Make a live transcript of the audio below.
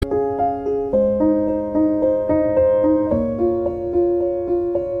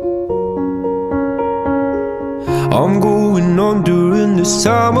I'm going on during this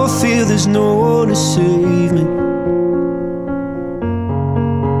time. I feel there's no one to save me.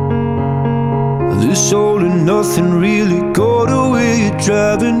 This all and nothing really got away. You're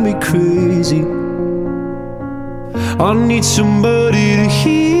driving me crazy. I need somebody to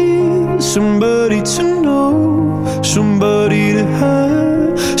hear, somebody to know, somebody to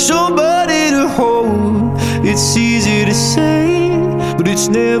have, somebody to hold. It's easy to say, but it's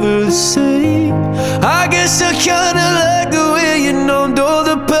never the same. I guess I kinda like the way you numbed all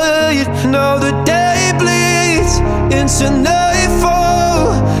the pain. Now the day bleeds into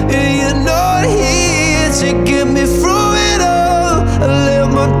nightfall, and you're not here to get me through it all. I let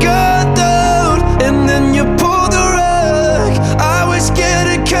my guard down, and then you pulled the rug. I was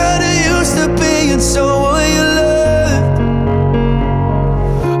getting kinda used to being someone you loved.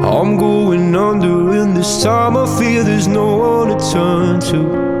 I'm going under, and this time I feel there's no one to turn to.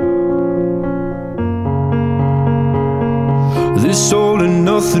 This all and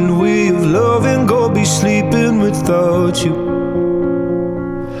nothing way of loving, go be sleeping without you.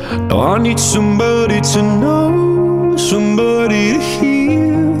 Now I need somebody to know, somebody to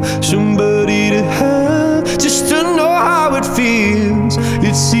hear, somebody to have, just to know how it feels.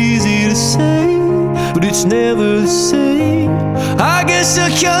 It's easy to say, but it's never the same. I guess I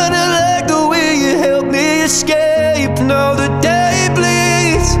kinda like the way you help me escape. Now the day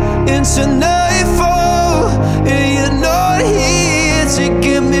bleeds into nightfall, and you're not here to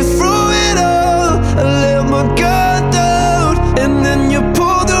get me through it all. I let my guard down, and then you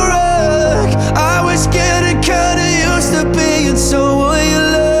pulled the rug. I was getting kinda used to being someone you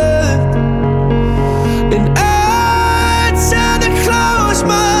loved. And I tend to close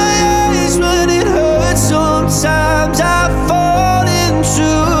my eyes when it hurts. Sometimes I fall into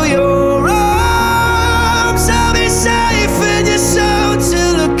your arms. I'll be safe in your soul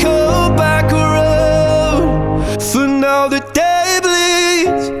till I come back around. For now the day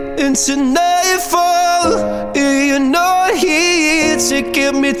bleeds into nightfall, and you're not here to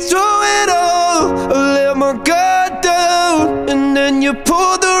get me through it all. I let my guard down, and then you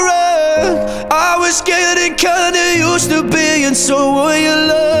pulled the rug. I was getting kinda used to being someone you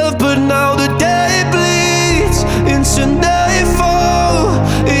love, but now the day bleeds into nightfall,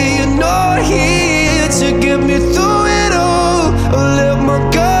 and you're not here to get me through it all. I let my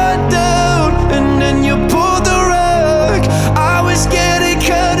guard down, and then you pulled the rug. I was getting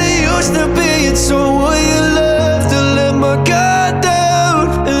kinda used to being someone you loved. I let my guard down,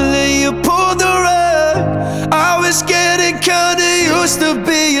 and then you pulled the rug. I was getting kinda used to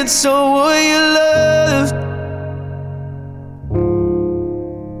being someone you loved.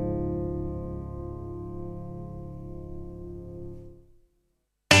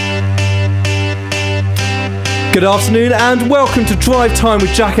 Good afternoon and welcome to Drive Time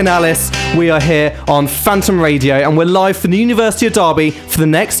with Jack and Alice. We are here on Phantom Radio and we're live from the University of Derby for the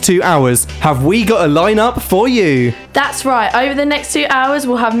next 2 hours. Have we got a lineup for you? That's right. Over the next 2 hours,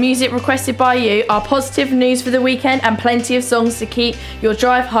 we'll have music requested by you, our positive news for the weekend, and plenty of songs to keep your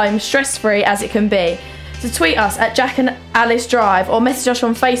drive home stress-free as it can be. So tweet us at Jack and Alice Drive or message us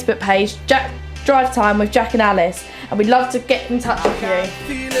on Facebook page, Drive Time with Jack and Alice, and we'd love to get in touch with you.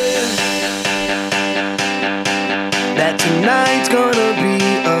 That tonight's gonna be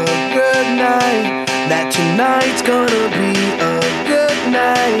a good night. That tonight's gonna be a good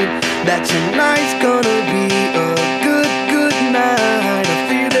night. That tonight's gonna be a good night. I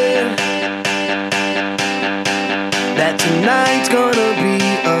feel it. That tonight's gonna be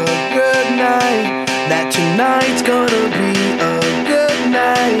a good night. That tonight's gonna be a good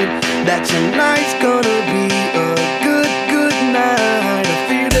night. That tonight's gonna be a good night. I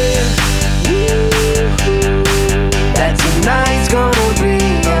feel it. That tonight's gonna be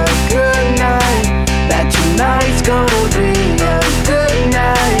a good night. That tonight's gonna be a good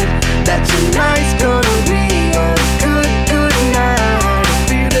night. That tonight's gonna be a good night. I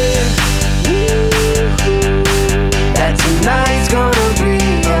feel it. That tonight's gonna be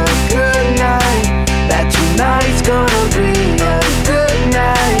a good night. That tonight's gonna be a good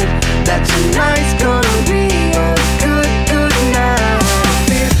night. That tonight's gonna be a good night.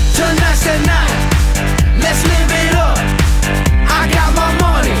 Tonight's the night. Let's live it up. I got my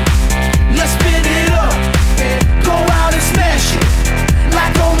money. Let's spin it up. Go out and smash it.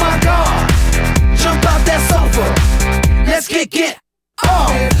 Like oh my God. Jump out that sofa. Let's get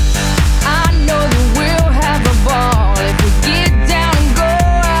on. I know that we'll have a ball if we get down and go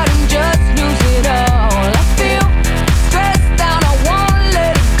out and just lose it all. I feel stressed out, I wanna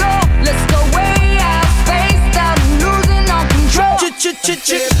let it go. Let's go way out, spaced out and losing all control.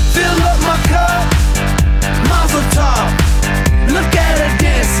 Fill up my cup, Mazel tov. Look at her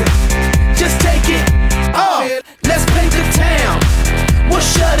dancing, just take it off.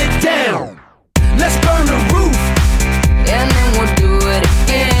 burn the roof, and then we'll do it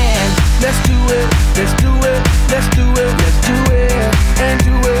again. let's do it, let's do it, let's do it, let's do it, and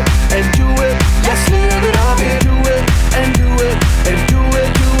do it, and do it, let's live it up and do it, and do it, and do it,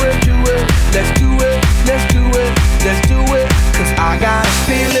 do it, do it, let's do it, let's do it, let's do it, 'cause I got a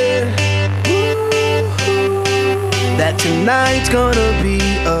feeling that tonight's gonna be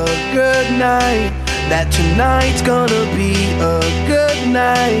a good night, that tonight's gonna be a good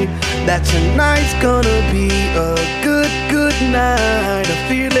night, that tonight's gonna be a good, good night, a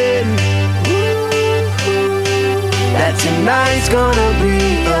feeling that tonight's gonna be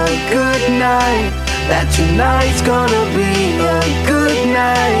a good night, that tonight's gonna be a good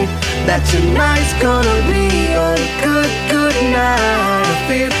night, that tonight's gonna be a good, good night, I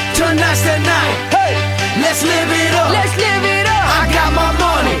feel tonight's the night, hey, let's live it up, Let's live it up. I got my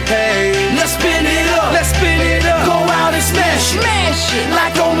money, hey, let's spin it up, let's spin it up, go out and smash it, Smash it.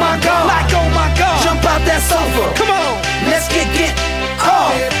 like oh my god, like oh my god, jump out that sofa, come on, let's get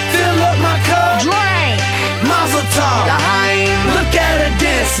off, fill up my cup, Drink. Mazel tov, look at her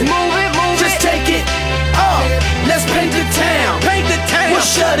dancing, Move it, move just it. take it off, let's paint the town, we'll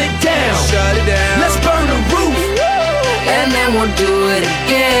shut it down, let's burn the roof, And then we'll do it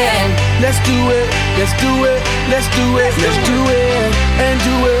again. let's do it, let's do it, let's do it, let's do it, and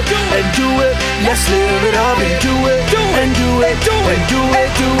do it, and do it, let's live it up and do it, and do it, and do it,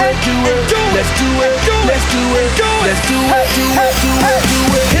 do it, do it, let's do it, let's do it, let's do it, do it, do it, do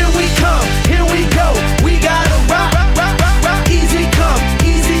it, here we come, here we go, we gotta rock, rock, rock, rock, easy come,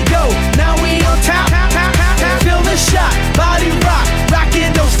 easy go, now we on top, feel the shot, body rock, rock it,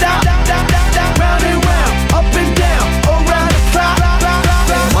 don't stop, round and round, up and down, around the clock,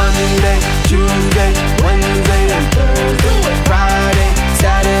 Monday, Tuesday, Wednesday and Thursday, Friday,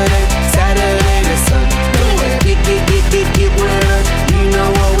 Saturday, Saturday to Sunday, get with us, you know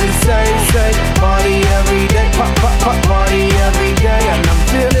what we say, party every day, party every day, and I'm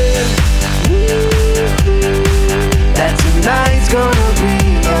feeling that tonight's gonna be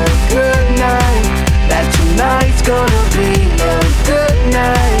a good night, that tonight's gonna be a good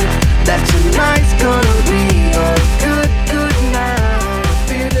night, that tonight's gonna be a good, good night, I'm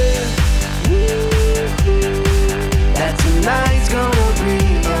feeling that tonight's gonna be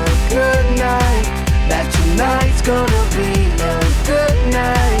a good night, that tonight's gonna be a good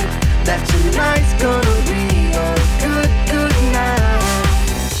night, that tonight's gonna be a good, good night.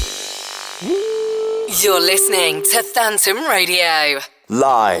 You're listening to Phantom Radio.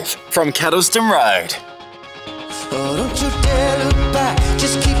 Live from Kettleston Road. Oh, don't you dare look back,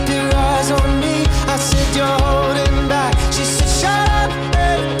 just keep your eyes on me. I said you're holding back. She said shut up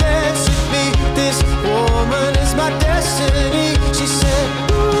and dance with me. This woman is my destiny. She said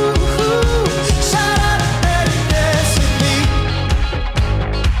ooh, shut up and dance with me.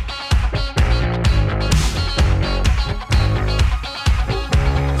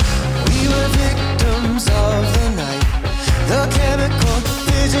 We were victims of the night, the chemical,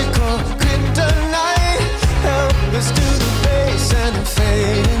 physical kryptonite.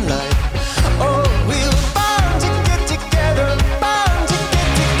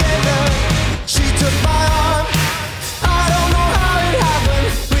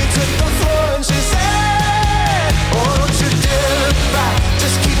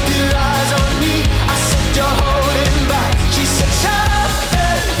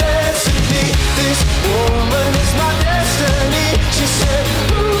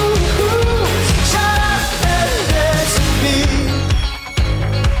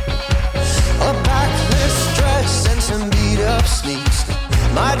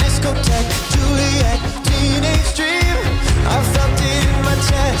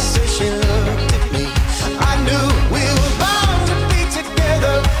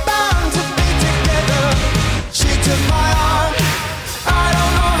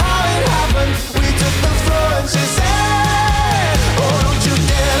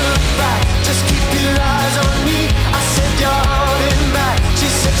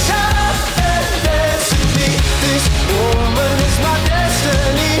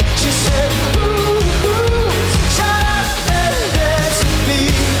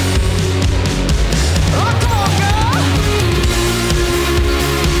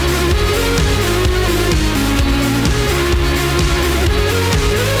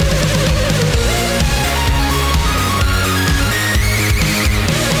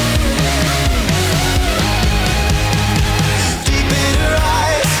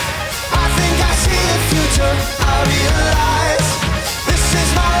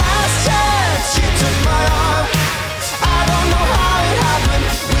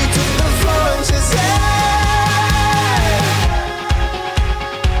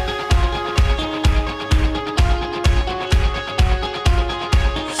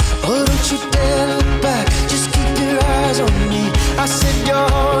 don't you dare look back, just keep your eyes on me. I said you're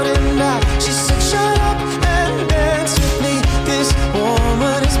holding back, she said shut up and dance with me. This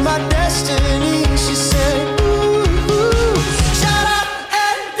woman is my destiny. She said ooh, ooh, shut up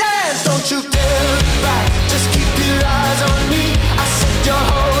and dance. Don't you dare look back, just keep your eyes on me. I said you're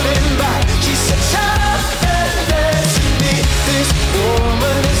holding back, she said shut up and dance with me. This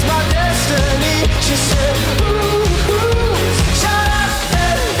woman is my destiny. She said ooh, ooh, shut up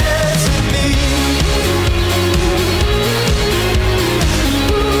and dance with me. Ooh,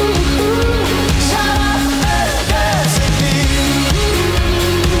 ooh, shut up and dance with me.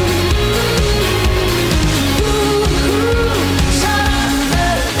 Ooh, ooh, shut up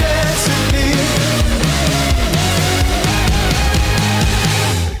and dance with me.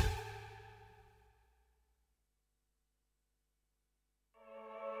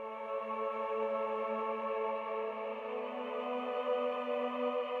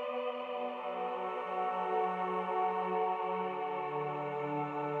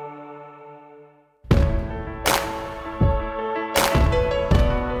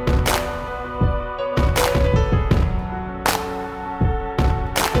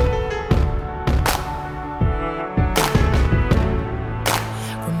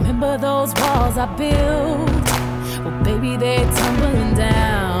 Remember those walls I built? Well, baby, they're tumbling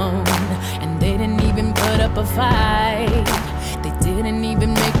down. And they didn't even put up a fight. They didn't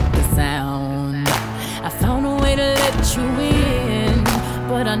even make a sound. I found a way to let you in,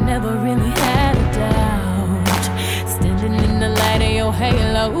 but I never really had a doubt. Standing in the light of your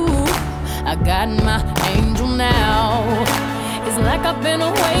halo, I got my angel now. It's like I've been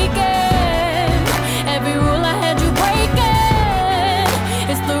awakened. Every rule I had you breaking.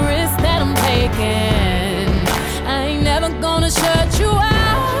 It's the risk that I'm taking. I ain't never gonna shut you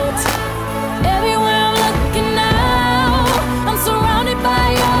out. Everywhere I'm looking now, I'm surrounded by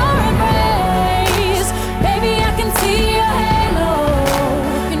your embrace. Baby, I can see your halo.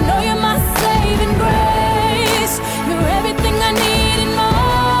 You know you're my saving grace. You're everything I need and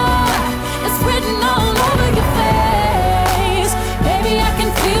more. It's written all over your face. Baby, I can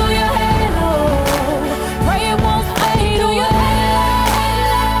feel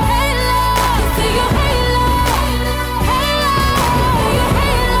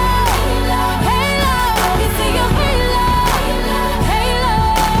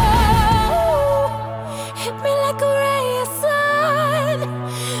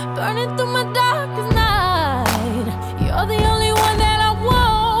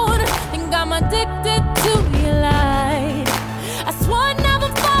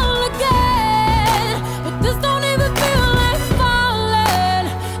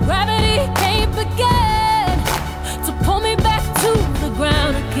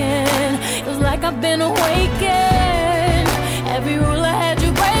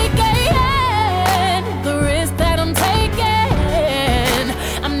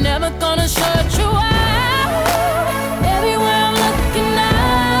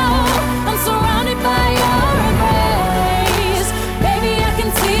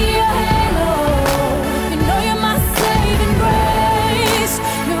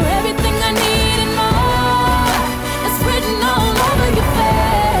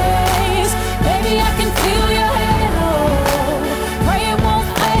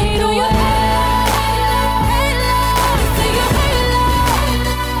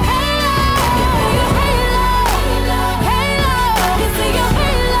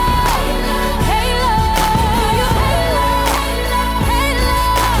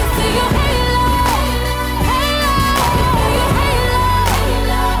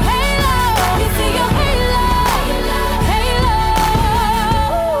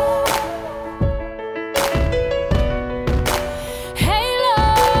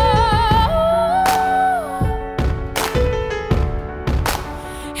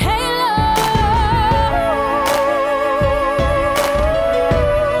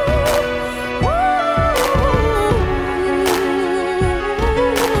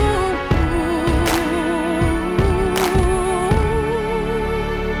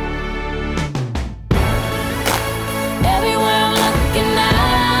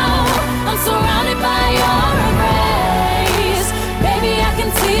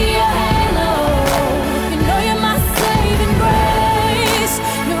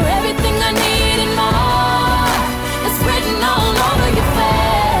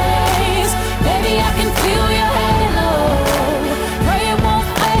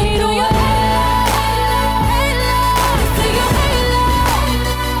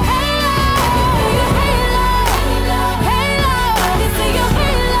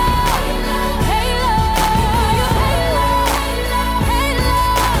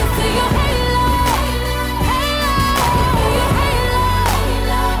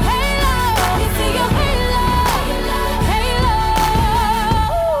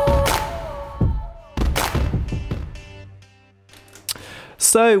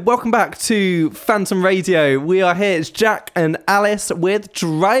So, welcome back to Phantom Radio. We are here, it's Jack and Alice with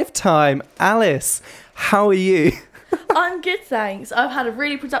Drive Time. Alice, how are you? I'm good, thanks. I've had a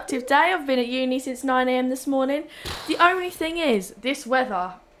really productive day. I've been at uni since 9 a.m. this morning. The only thing is, this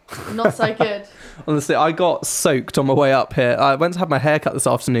weather, not so good. Honestly, I got soaked on my way up here. I went to have my hair cut this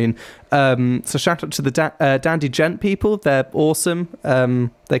afternoon. So shout out to the Dandy Gent people. They're awesome.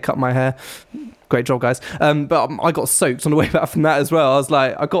 They cut my hair. Great job, guys. But I got soaked on the way back from that as well. I was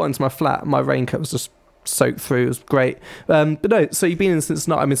like, I got into my flat and my raincoat was just soaked through. It was great. But no, so you've been in since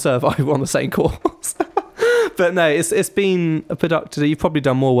night. I'm in Serve. I were on the same course. But no, it's been a productive. You've probably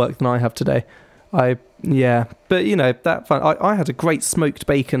done more work than I have today. Yeah, but you know that fun. I had a great smoked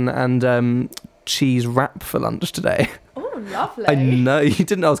bacon and cheese wrap for lunch today. Oh, lovely. I know you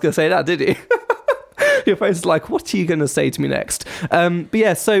didn't know I was going to say that, did you? Your face like, what are you going to say to me next? But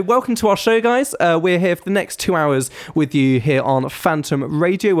yeah, so welcome to our show, guys. We're here for the next 2 hours with you here on Phantom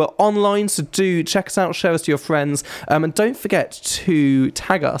Radio. We're online, so do check us out, share us to your friends, and don't forget to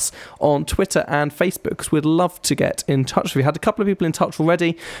tag us on Twitter and Facebook, because we'd love to get in touch. We had a couple of people in touch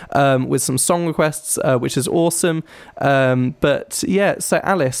already with some song requests, which is awesome. But yeah, so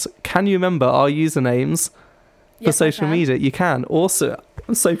Alice, can you remember our usernames for Yes, I social can. media? You can. Awesome.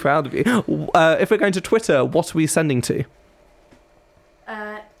 I'm so proud of you. If we're going to Twitter, what are we sending to?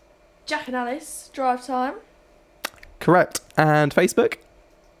 Jack and Alice, Drive Time. Correct. And Facebook?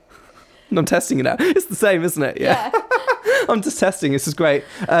 I'm testing it out. It's the same, isn't it? Yeah. I'm just testing. This is great.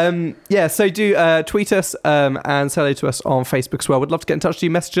 Yeah, so do tweet us and say hello to us on Facebook as well. We'd love to get in touch with you,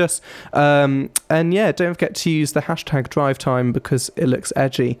 message us. And yeah, don't forget to use the hashtag DriveTime because it looks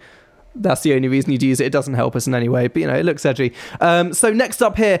edgy. That's the only reason you'd use it. It doesn't help us in any way, but you know, it looks edgy. So next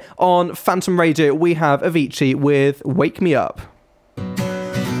up here on Phantom Radio, we have Avicii with Wake Me Up.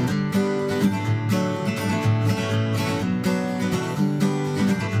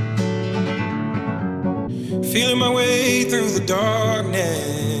 Feeling my way through the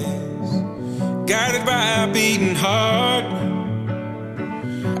darkness, guided by a beating heart.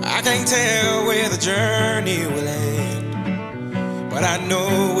 I can't tell where the journey will end, but I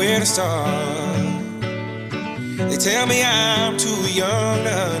know where to start. They tell me I'm too young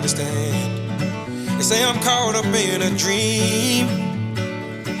to understand. They say I'm caught up in a dream.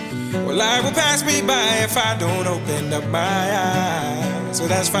 Well, life will pass me by if I don't open up my eyes. So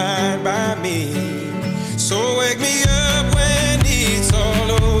that's fine by me. So wake me up when it's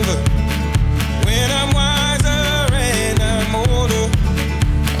all over, when I'm wiser and I'm older.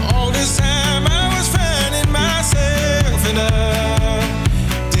 All this time I was finding myself and I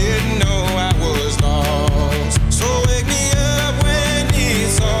didn't know I was lost. So wake me up when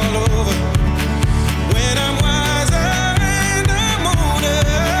it's all over, when I'm wiser and I'm older.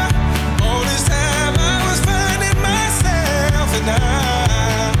 All this time I was finding myself and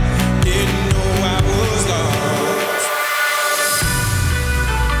I didn't know I was lost.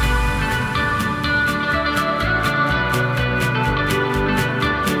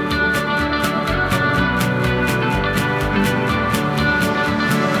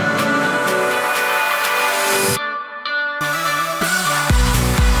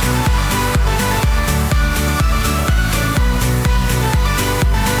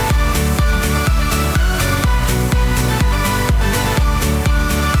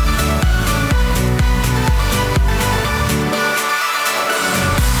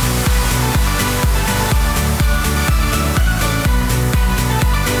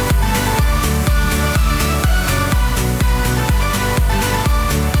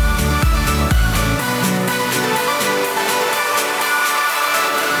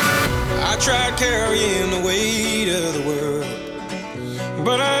 Tried carrying the weight of the world,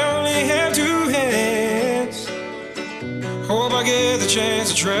 but I only have 2 hands. Hope I get the chance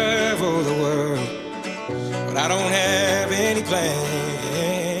to travel the world, but I don't have any plans.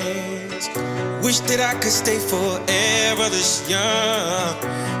 Wish that I could stay forever this young,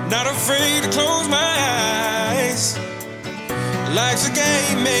 not afraid to close my eyes. Life's a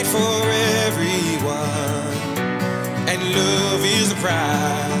game made for everyone, and love is the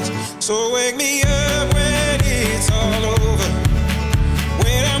prize. So wake me up when it's all over,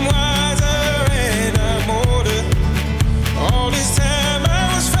 when I'm wiser and I'm older. All this time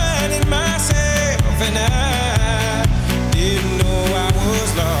I was finding myself and I didn't know I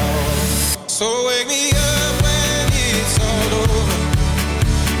was lost. So wake me up when it's all over,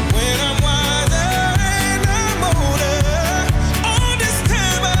 when I'm wiser and I'm older. All this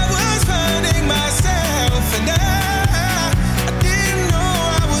time I was finding myself and I didn't know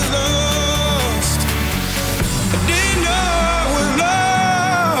I was lost. I didn't know I was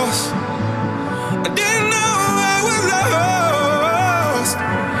lost. I didn't know I was lost. lost.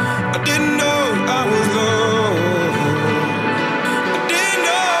 I didn't know I was lost. I didn't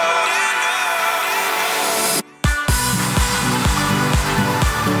know.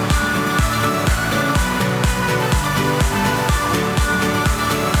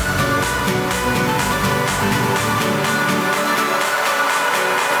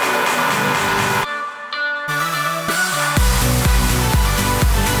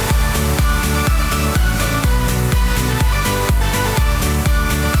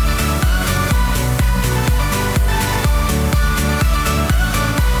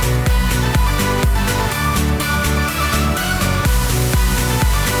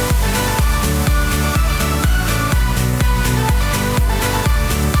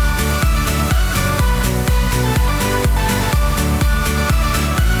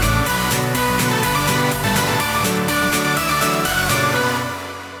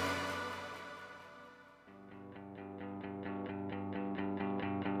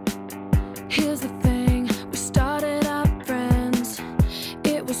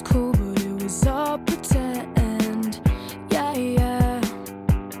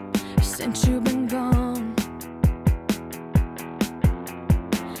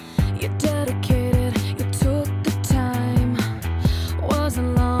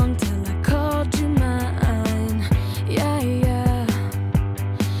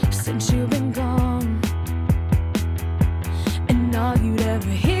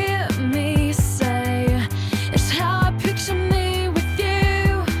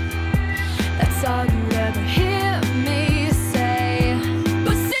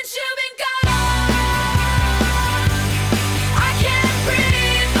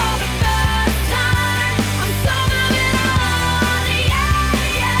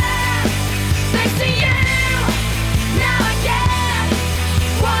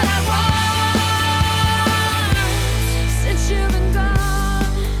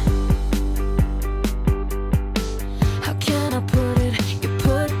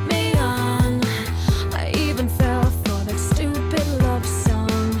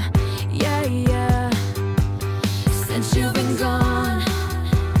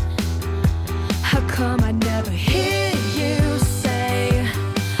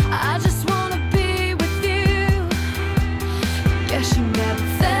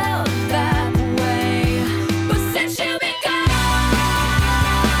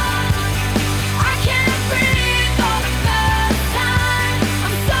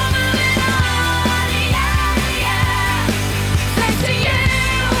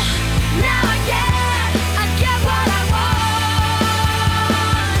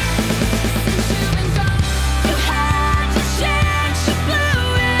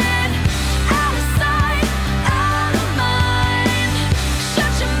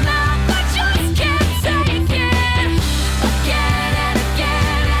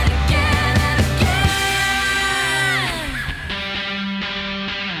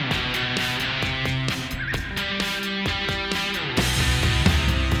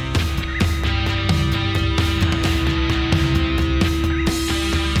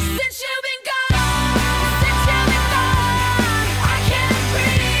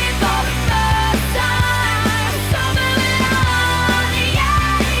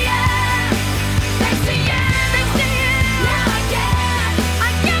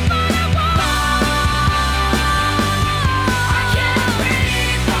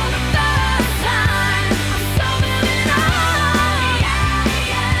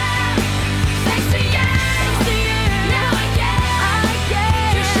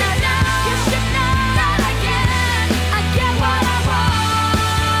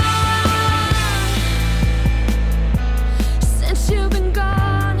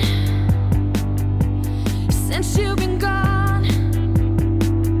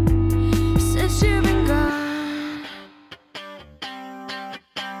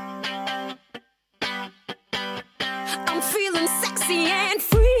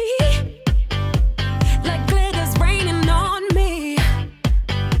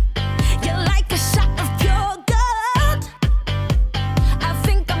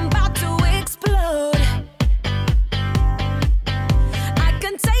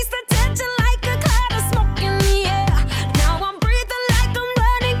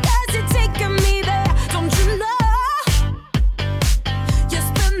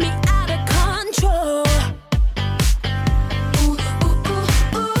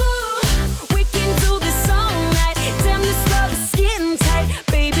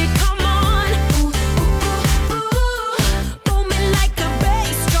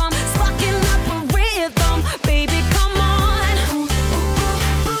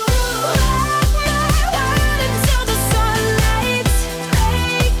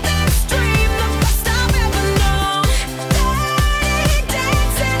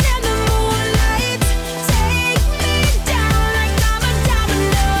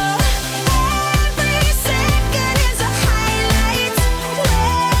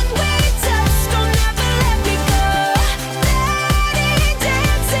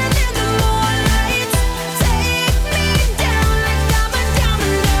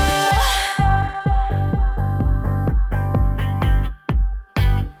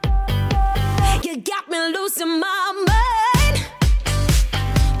 and losing my mind.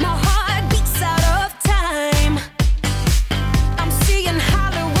 My heart beats out of time. I'm seeing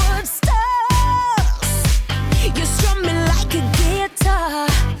Hollywood stars. You strum me like a guitar.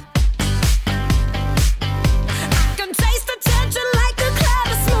 I can taste the tension like a cloud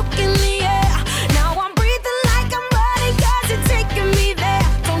of smoke in the air. Now I'm breathing like I'm running 'cause you're taking me there.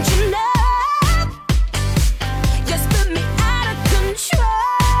 Don't you know? You spin me out of control.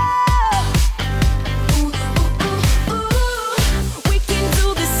 Ooh, ooh, ooh, ooh. We can do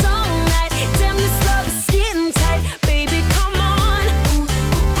this all night. Damn, this love is getting tight. Baby, come on. Ooh,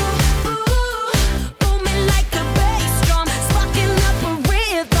 ooh, ooh, ooh. Booming like a bass drum, sparking up a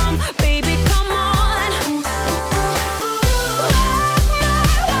rhythm. Baby, come on. Ooh, ooh, ooh, ooh. Rock my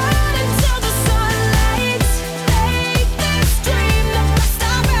world until the sunlight. Make this dream the best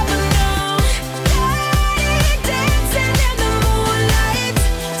I've ever known. Dirty dancing in the moonlight.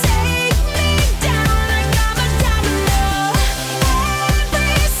 Take me down like I'm a domino.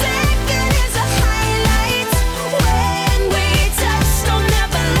 Every second is a highlight. When we touch, don't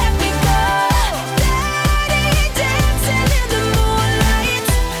ever let me go. Dirty dancing in the moonlight.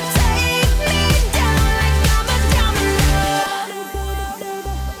 Take me down like I'm a domino.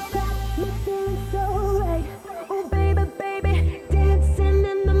 Me feeling so right. Oh baby, baby, dancing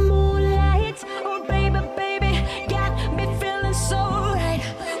in the moonlight. Oh baby, baby, got me feeling so right.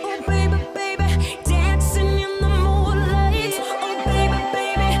 Oh baby, baby, dancing in the moonlight. Oh baby,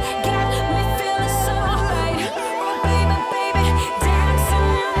 baby, got me feeling so right. Oh baby, baby, dancing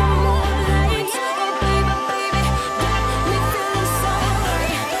in the moonlight. Oh baby, baby, got me feeling so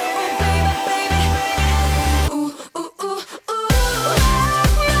right. Oh baby, baby, ooh ooh ooh ooh.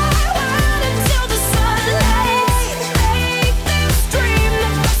 Rock my world until the sunlight. Make this dream the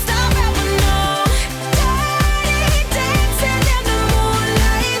best I've ever known. Dirty dancing in the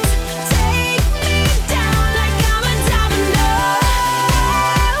moonlight. Take me down like I'm a domino.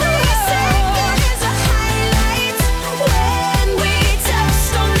 Every second is a highlight. When we touch,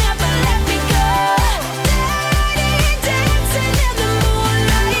 don't ever let me go. Dirty dancing in the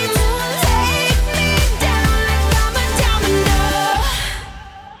moonlight. Take me down like I'm a domino.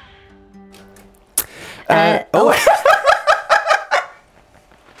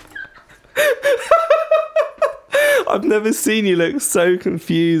 I've never seen you look so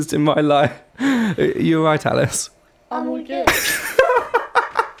confused in my life. You're right, Alice. I'm all good.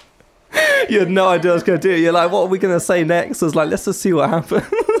 You had no idea what I was going to do. You're like, what are we going to say next? I was like, let's just see what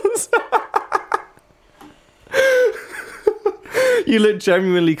happens. You look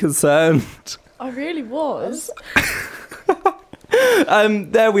genuinely concerned. I really was.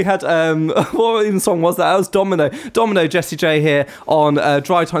 There we had, what even song was that? That was Domino. Domino, Jessie J here on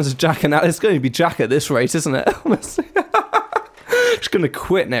Dry Times with Jack and Alice. It's going to be Jack at this rate, isn't it? Honestly. She's going to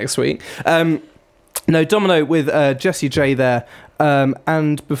quit next week. No, Domino with Jessie J there.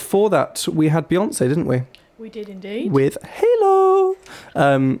 And before that, we had Beyonce, didn't we? We did indeed. With Halo.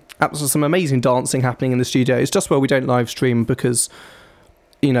 That was some amazing dancing happening in the studio. It's just where we don't live stream because,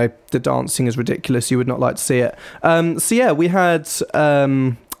 you know, the dancing is ridiculous. You would not like to see it. So yeah, we had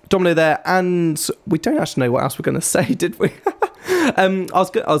Domino there, and we don't actually know what else we're going to say, did we? I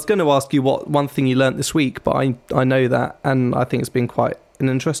was going to ask you what one thing you learnt this week, but I know that, and I think it's been quite an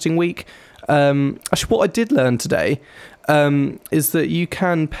interesting week. Actually, what I did learn today is that you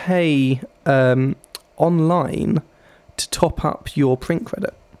can pay online to top up your print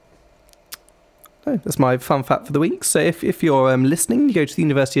credit. Oh, that's my fun fact for the week. So if you're listening, you go to the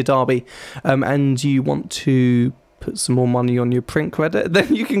University of Derby and you want to put some more money on your print credit,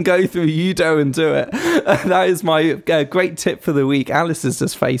 then you can go through Udo and do it. That is my great tip for the week. Alice is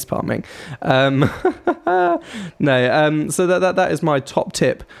just face palming. No, so that is my top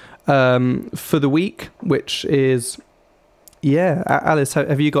tip for the week, which is, yeah. Alice,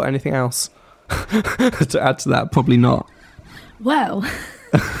 have you got anything else to add to that? Probably not. Well,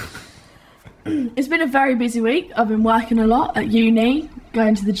 it's been a very busy week. I've been working a lot at uni,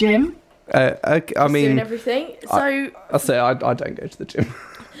 going to the gym. I mean, doing everything. So I say I don't go to the gym.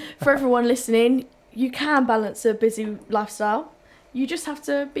 for everyone listening, you can balance a busy lifestyle. You just have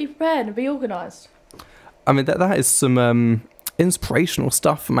to be prepared and be organised. I mean, that is some inspirational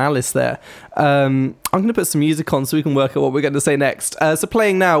stuff from Alice there. I'm going to put some music on so we can work out what we're going to say next. So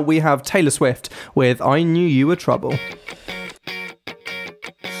playing now, we have Taylor Swift with I Knew You Were Trouble.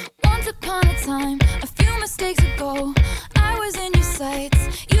 Once upon a time, a few mistakes ago, I was in your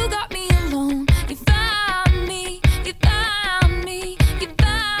sights. You got me alone. You found me. You found me. You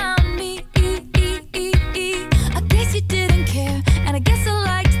found me. I guess you didn't care, and I guess I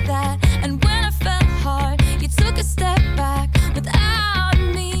liked that. And when I fell hard, you took a step back. Without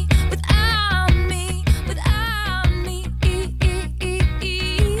me,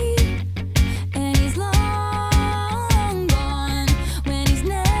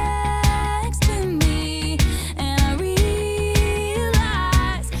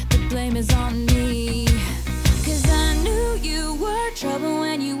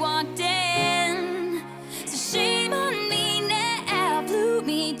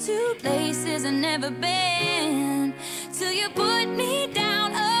 never been. Till you put me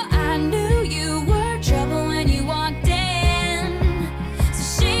down, oh, I knew you were trouble when you walked in.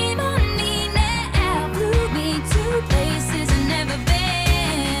 So shame on me now, blew me to places I've never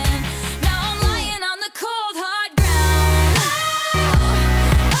been. Now I'm lying on the cold hard ground.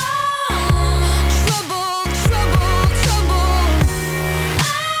 Trouble, trouble, trouble.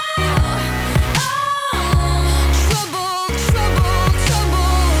 Trouble,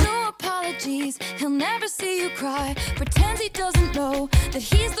 trouble. No apologies, he'll never see you cry. Pretends he doesn't know that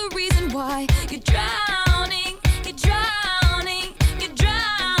he's the reason why you're drowning, you're drowning, you're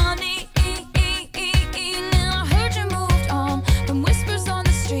drowning. Now I heard you moved on from whispers on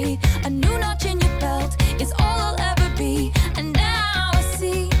the street. A new notch in your belt is all I'll ever be. And now I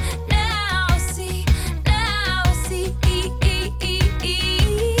see, now I see, now I see.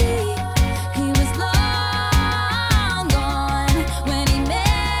 He was long gone when he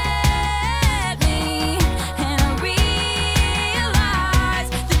met me, and I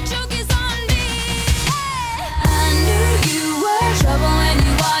realized the joke is on me. I knew you were trouble when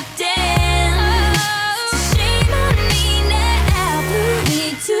you walked in. So shame on me now, blew me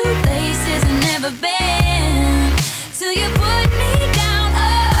to places I've never been. Till you put me down, oh, I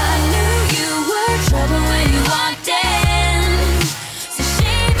knew you were trouble when you walked in. So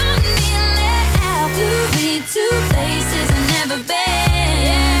shame on me now, blew me to places I've never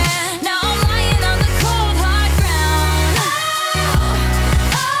been. Now I'm lying on the cold hard ground.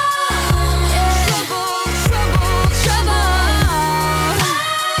 Trouble, trouble, trouble.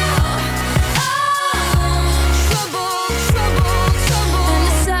 Trouble, trouble, trouble. And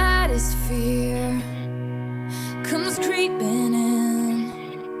the saddest fear comes creeping in,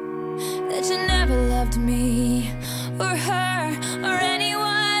 that you never loved me or her or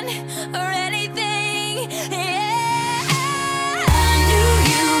anyone or anything. Yeah. I knew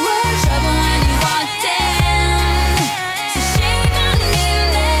you were trouble when you walked in. So shame on me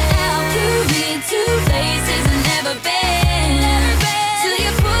now, blew me to places I've never been. Till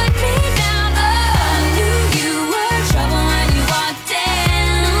you put me down, oh, I knew you were trouble when you walked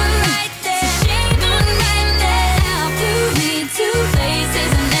in. So shame on me now, blew me to places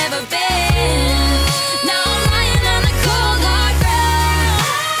I've never been. Now I'm lying on the cold hard ground.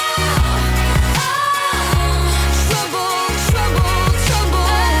 Trouble, trouble, trouble.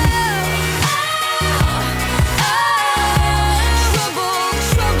 Trouble,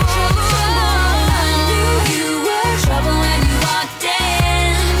 trouble, trouble. I knew you were trouble when you walked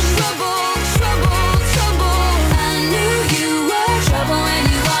in. Trouble, trouble, trouble. I knew you were trouble when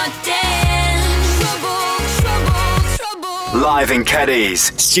you walked in. Trouble, trouble, trouble. Live in Keddies,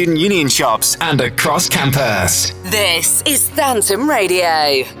 student union shops, and across campus. This is Phantom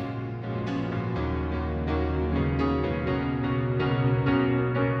Radio.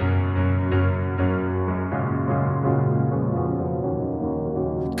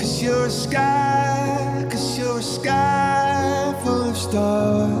 Cause you're a sky full of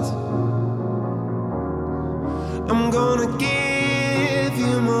stars. I'm gonna give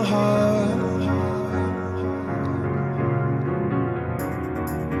you my heart.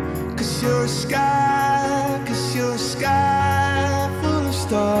 Cause you're a sky full of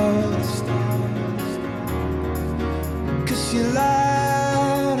stars. Cause you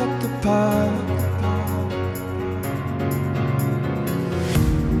light up the park.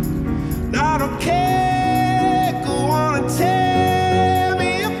 I don't care, go on and tear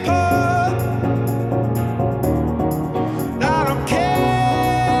me apart. I don't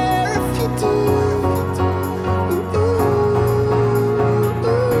care if you do.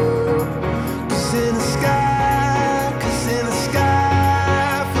 Cause in the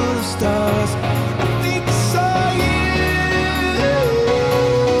sky full of stars, I think I saw you.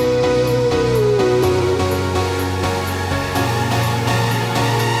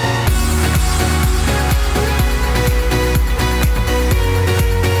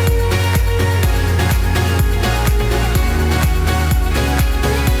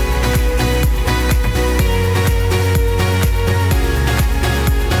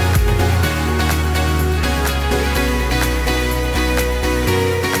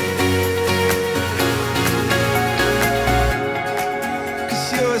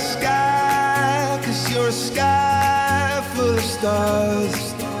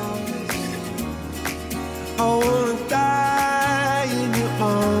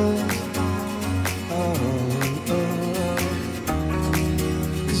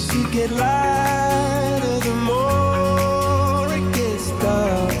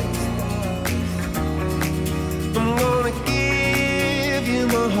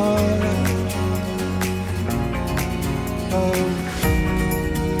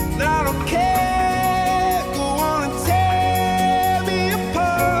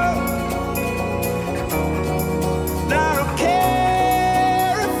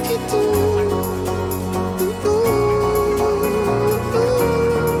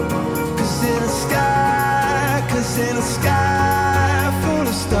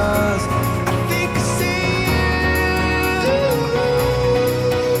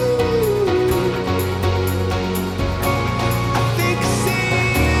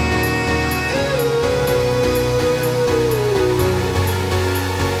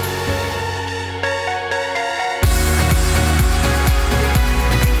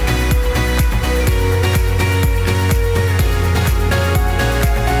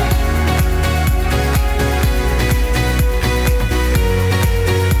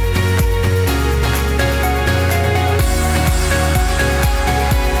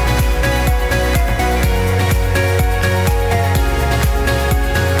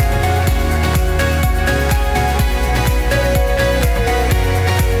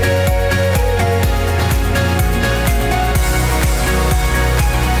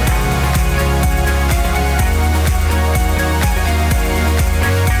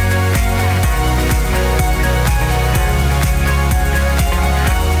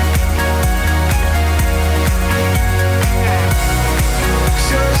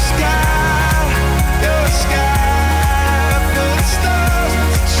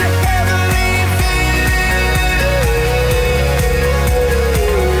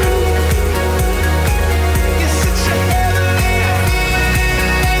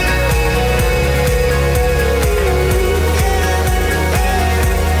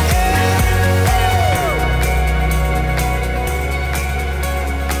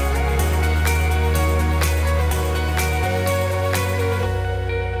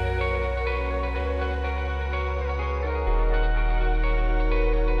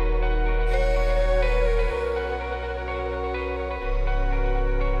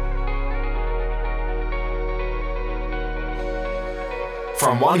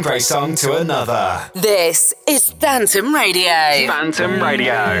 From one great song to another. This is Phantom Radio. Phantom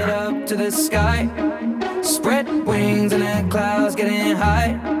Radio. Up to the sky, spread wings and the clouds getting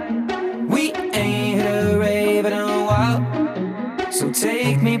high. We ain't hit a rave in a while, so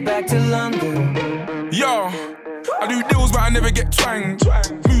take me back to London. Yo, I do deals but I never get twanged.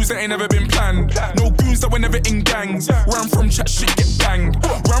 Moves that ain't never been planned. No goons that were never in gangs. Where I'm from, chat shit get banged.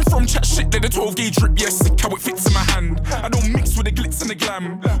 Where I'm from, chat shit, let the 12 gauge drip. Yeah, sick how it fits in my hand. I don't mix with the glitz and the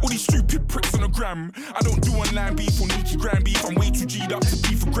glam. All these stupid pricks on the gram. I don't do online beef or Nikki Gram beef. I'm way too G'd up to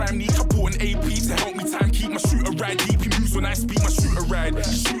beef for gram. Need I bought an AP to help me time keep my shooter ride. Deep he moves when I speed my shooter ride.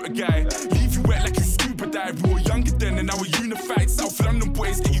 Shoot a guy, leave you wet like you scuba dive. We were younger then and now we're unified. South London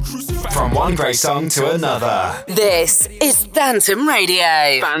boys get you crucified. From one great song to another. This is Phantom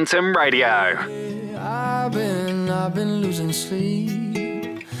Radio. Phantom Radio. I've been losing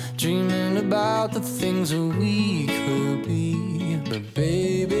sleep, dreaming about the things that we could be. But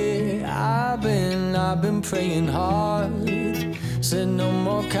baby, I've been praying hard. Said no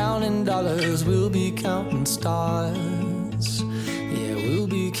more counting dollars, we'll be counting stars. Yeah, we'll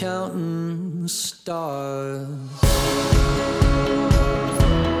be counting stars.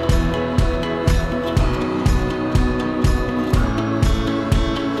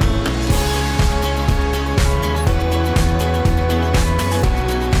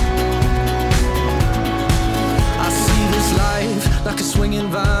 Like a swinging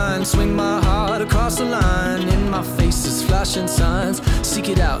vine, swing my heart across the line. In my face is flashing signs. Seek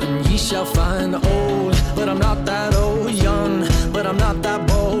it out and ye shall find. Old, but I'm not that old. Young, but I'm not that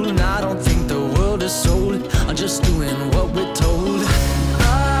bold. And I don't think the world is sold. I'm just doing what we're told.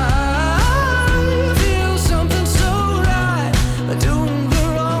 I feel something so right, doing the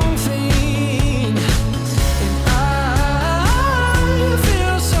wrong thing. And I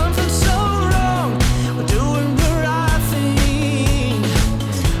feel something so wrong, doing the right thing.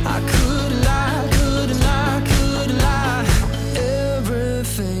 I could lie, could lie.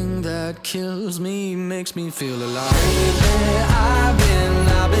 Everything that kills me makes me feel alive. Lately, I've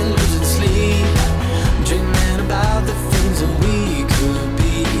been losing sleep, dreaming about the things that we could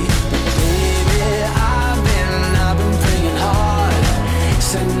be. Baby, I've been praying hard.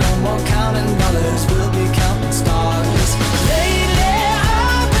 Said no more counting dollars, we'll be counting stars. Lately,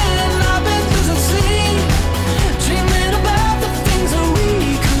 I've been losing sleep, dreaming about the things that we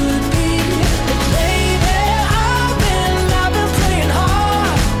could be. Baby, I've been praying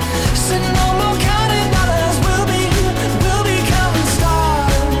hard. Said no more counting dollars, we'll be counting stars.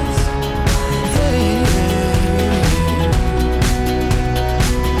 Hey.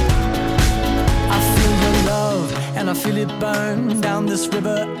 I feel your love and I feel it burn down this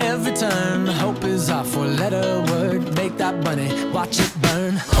river every turn. Hope is our four-letter word. Make that money, watch it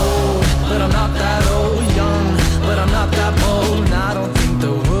burn. Old, but I'm not that old. Young, but I'm not that bold. And I don't think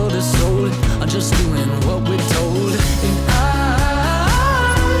the world is sold. I'm just doing what we're told. And I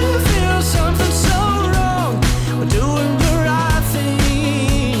feel something so wrong. We're doing the right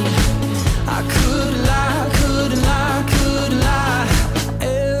thing. I could lie, could lie.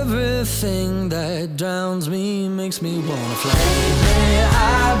 Everything that drowns me makes me wanna fly. Lately,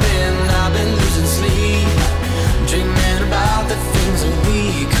 I've been losing sleep, dreaming about the things that we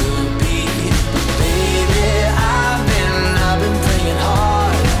could be. Baby, I've been praying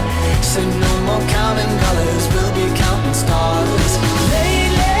hard. Say no more counting dollars, we'll be counting stars.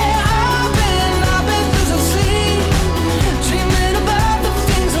 Lately, I've been losing sleep, dreaming about the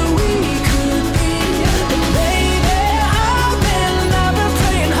things that we could be. Baby, I've been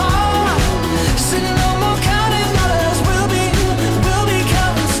praying hard. Say no more counting dollars, we'll be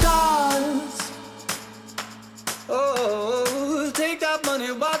counting stars. Oh, take that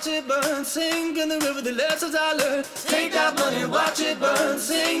money, watch it burn, sink in the river, the lessons I learned. Take that money, watch it burn,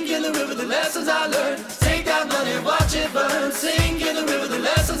 sink in the river, the lessons I learned. Take that money, watch it burn, sink in the river, the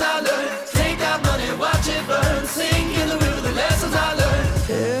lessons I learned. Take that money, watch it burn, sink in the river, the lessons I learned.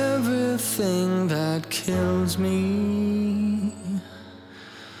 Everything that kills me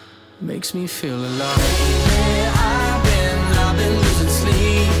makes me feel alive. Yeah, I've been losing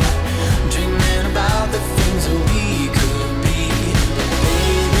sleep, dreaming about the things that we could be.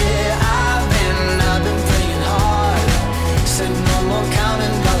 Baby, I've been praying hard. Said no more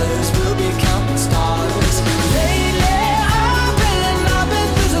counting dollars, we'll be counting stars. Lately, I've been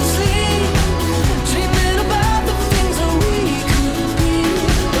losing sleep, dreaming about the things that we could be.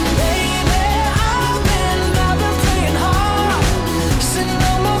 Baby, I've been praying hard. Said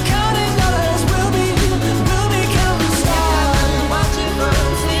no more counting dollars, we'll be counting stars. Watch it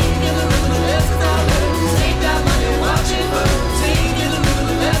burn, sink in the river, the lessons I learned. Take that money, watch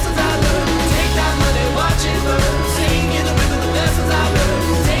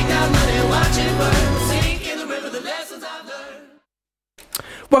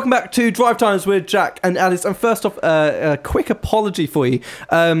back to Drive Times with Jack and Alice. And first off, a quick apology for you.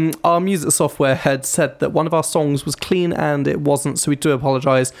 Our music software had said that one of our songs was clean and it wasn't, so we do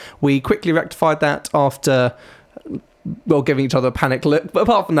apologise. We quickly rectified that after, well, giving each other a panic look. But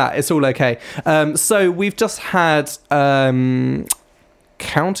apart from that, it's all okay. So we've just had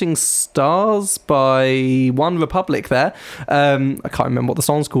Counting Stars by One Republic there. I can't remember what the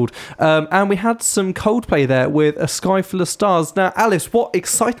song's called. And we had some Coldplay there with A Sky Full of Stars. Now, Alice, what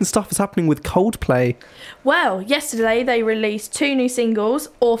exciting stuff is happening with Coldplay? Well, yesterday they released 2 new singles,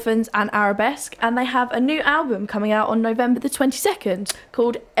 Orphans and Arabesque, and they have a new album coming out on November the 22nd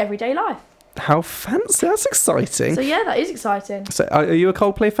called Everyday Life. How fancy. That's exciting. So yeah, that is exciting. So are you a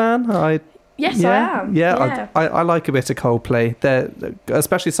Coldplay fan? Yes, I am. Yeah. I like a bit of Coldplay. They're,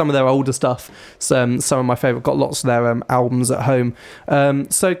 especially some of their older stuff. Some of my favourite. Got lots of their albums at home.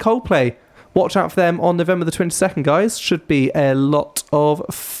 So Coldplay, watch out for them on November the 22nd, guys. Should be a lot of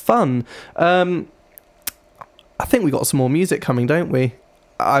fun. I think we got some more music coming, don't we?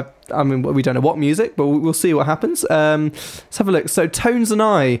 I mean, we don't know what music, but we'll see what happens. Let's have a look. So Tones and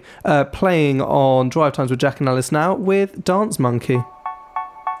I playing on Drive Times with Jack and Alice now with Dance Monkey.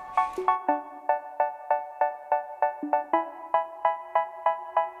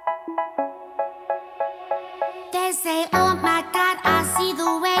 They say, oh my God, I see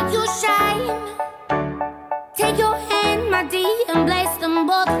the way you shine. Take your hand, my dear, and place them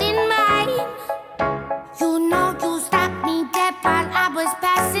both in mine. You know you stopped me dead while I was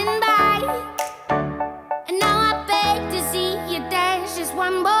passing by. And now I beg to see you dance just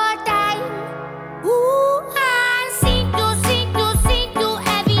one more time. Ooh, I see you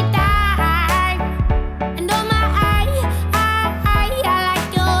every time. And oh my, I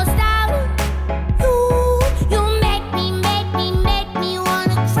like your style. You make me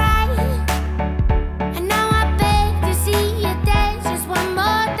wanna cry. And now I beg to see you dance just one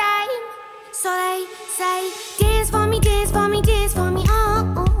more time. So they say, dance for me, dance for me, dance for me,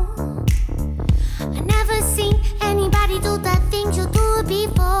 oh. I never seen anybody do the things you do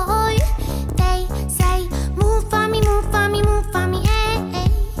before. They say, move for me, move for me, move for me, eh.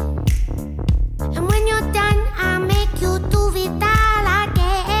 And when you're done, I'll make you do it all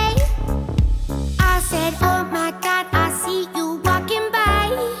again. I said, oh my God, I see you walking by.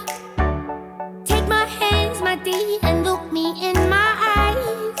 Take my hands, my dear, and look me in my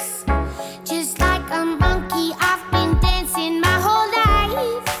eyes. Just like a monkey, I've been dancing my whole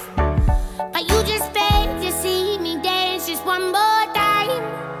life. But you just beg to see me dance just one more time.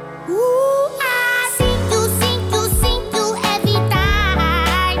 Ooh, I see you every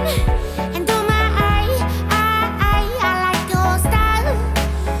time. And oh my, I like your style.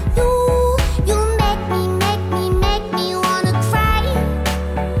 You make me wanna cry.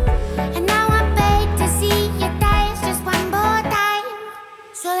 And now I beg to see you dance just one more time.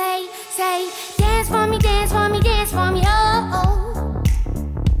 So they say, dance for me, dance for me, dance for me, oh.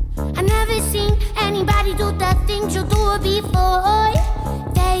 I never seen anybody do the things you do before.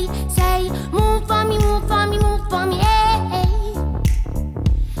 They say, move for me, move for me, move for me, eh.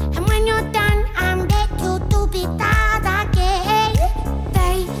 And when you're done, I'll make you do it all again.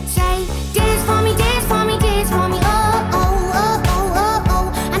 They say, dance for me, dance for me, dance for me, oh.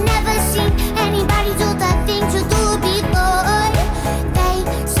 I never seen anybody do the things you do before. They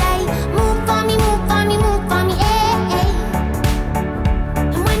say, move for me, move for me, move for me, eh.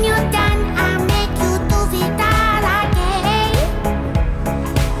 And when you're done, I'll make you do it all again.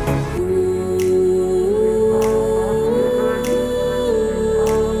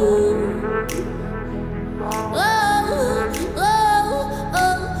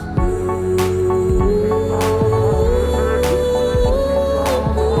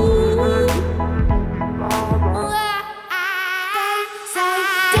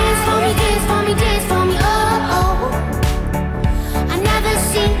 Dance for me, dance for me, dance for me, oh. I never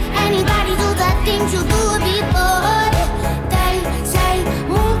seen anybody do the things you do before. They say,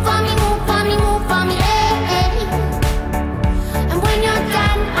 move for me, move for me, move for me, eh. And when you're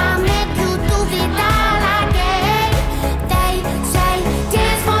done, I'll make you do it all again. They say,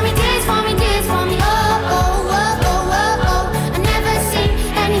 dance for me, dance for me, dance for me, oh. I never seen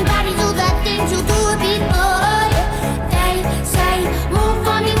anybody do the things you do before. They say, move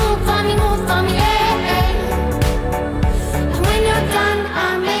for me, move for me, move for me, eh. And when you're done,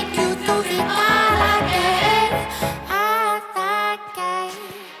 I'll make you do it all again.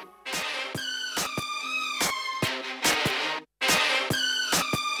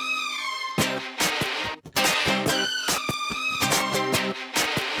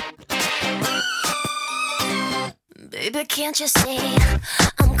 Baby, can't you see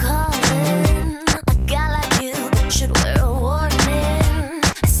I'm calling? A guy like you should wear a warning.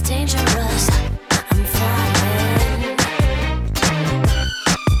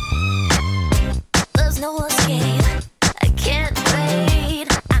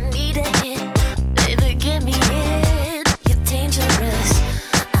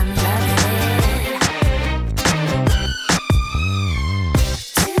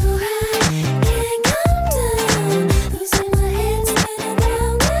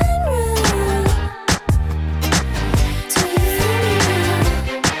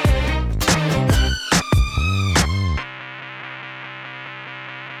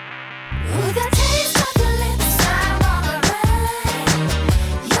 With the taste of your lips, I'm on a ride.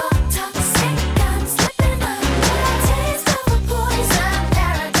 You're toxic, I'm slipping under. The taste of a poison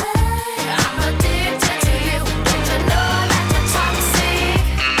paradise. I'm addicted to you. Don't you know that you're toxic?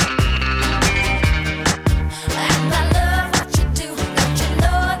 And I love what you do. Don't you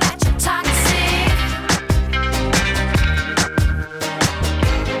know that you're toxic?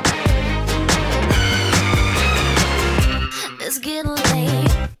 It's getting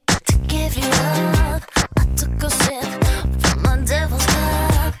late to give you up. I took a sip from my devil's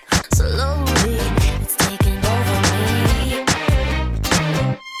cup. Slowly, it's taking over me.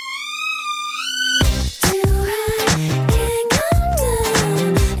 Too high, can't come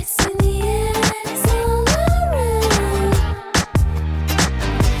down. It's in the air, it's all around.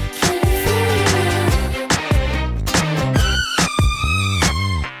 Can you feel it?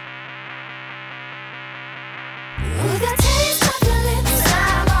 With the taste of your lips,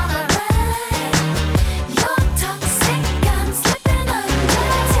 I'm on a ride. You're toxic, I'm slipping under.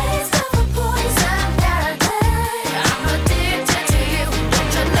 The taste of a poison paradise. I'm addicted to you.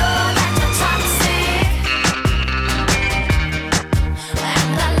 Don't you know that you're toxic?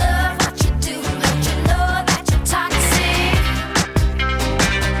 And I love what you do. Don't you know that you're toxic?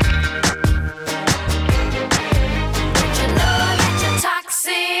 Don't you know that you're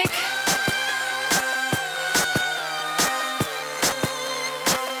toxic?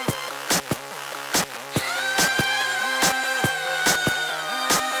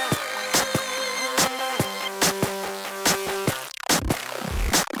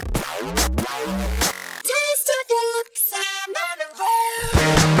 Taste of your lips, I'm on a roll.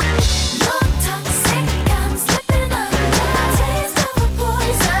 You're toxic, I'm slipping under. The taste of a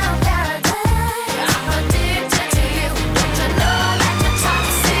poison paradise. I'm addicted to you. Don't you know that you're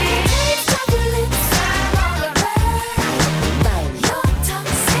toxic? Taste of your lips, I'm on a roll. You're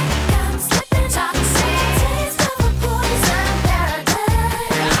toxic, I'm slipping toxic. Taste of a poison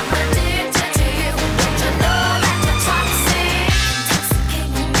paradise. I'm addicted to you. Don't you know that you're toxic? Intoxicate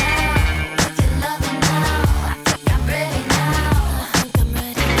me now with your loving now. I think I'm ready now. I think I'm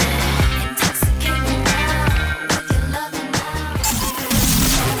ready now. Intoxicate me now with your loving now.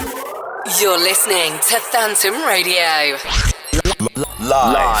 You're listening to Phantom Radio.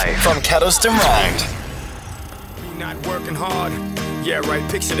 Live from Kettleston Road. Not working hard. Yeah, right,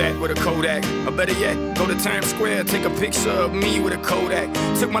 picture that with a Kodak. Or better yet, go to Times Square, take a picture of me with a Kodak.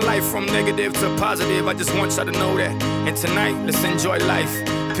 Took my life from negative to positive, I just want y'all to know that. And tonight, let's enjoy life.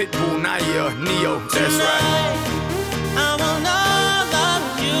 Pitbull, Naya, Neo, that's right. I want all of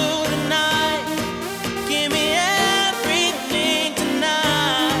you tonight. Give me everything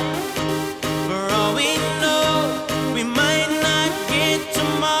tonight. For all we know, we might not get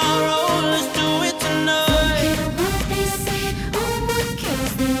tomorrow. Let's do it tonight. What they say, oh, what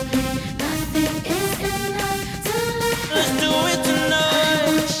kills them, nothing is enough to love. Let's do it I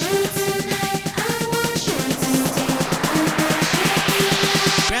tonight. want you tonight, I want you to stay.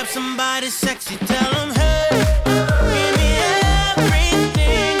 Grab somebody sexy, tell them, hey. Give me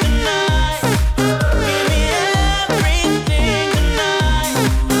everything tonight. Give me everything tonight.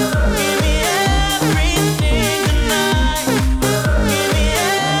 Give me everything tonight. Give me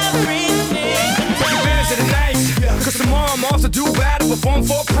everything Take advantage of the night, cause tomorrow I'm off to do battle, perform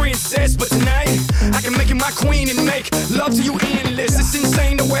for a princess. But tonight, I can make you my queen and make love to you endless. It's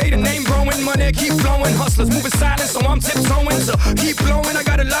insane the way the name growing, money keep flowing. Hustlers moving silent, so I'm tiptoeing. So keep blowing, I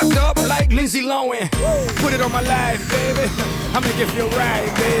got it locked up like Lindsay Lohan. Put it on my life, baby. I'll make it feel right,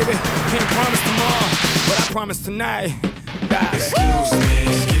 baby. Can't promise tomorrow, but I promise tonight. Excuse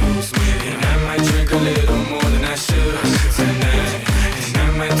me, and I might drink a little more than I should tonight. And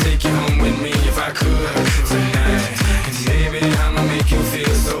I might take you home with me if I could tonight. And baby, I'ma make you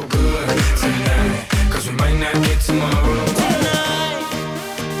feel so good tonight. Cause we might not get tomorrow. tonight.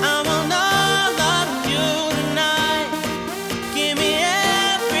 I want all of you tonight. Give me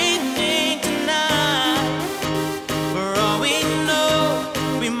everything tonight. For all we know,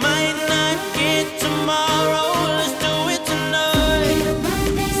 we might not get tomorrow. Let's do it tonight. What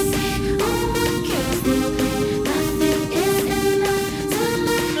they say, oh, what kills them, nothing is enough to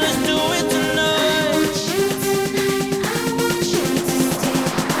love. Let's do it tonight. I want you tonight, I want you to stay.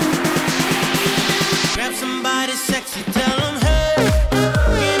 Grab somebody sexy, tell them, hey.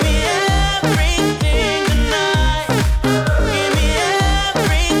 Give me everything tonight. Give me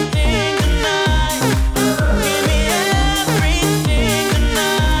everything tonight. Give me everything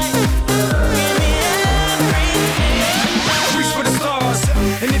tonight. Give me everything. Reach for the stars,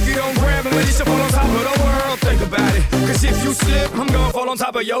 and if you don't grab them, at least you fall on top of the world. Think about it, cause if you slip, I'm gonna fall on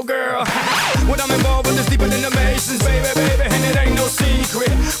top of your girl. What I'm involved with is deeper than the Masons, baby, baby, and it ain't no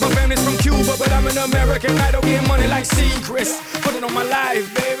secret. My family's from American Idol, getting money like Seacrest. Put it on my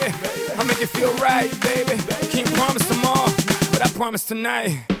life, baby. I make it feel right, baby. Can't promise tomorrow, but I promise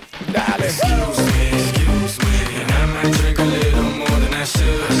tonight, darling. Excuse me, and I might drink a little more than I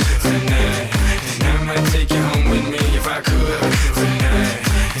should tonight. And I might take you home with me if I could tonight.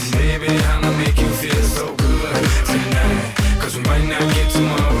 And baby, I'ma make you feel so good tonight. Cause we might not get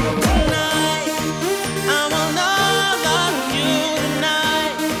tomorrow. Tonight, I want all of you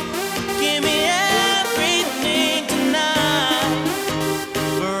tonight. Give me everything tonight.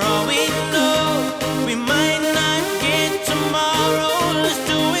 For all we know, we might not get tomorrow. Let's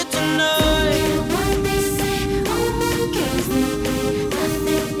do it tonight.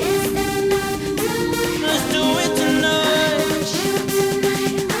 Let's do it tonight.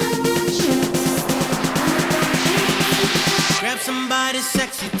 Grab somebody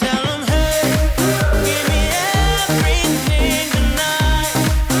sexy, tell them, hey, give me everything tonight.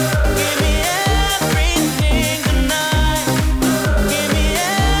 Give me everything tonight. Give me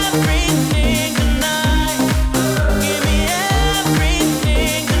everything tonight. Give me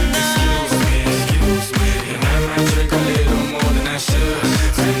everything tonight. Excuse me, and I might drink a little more than I should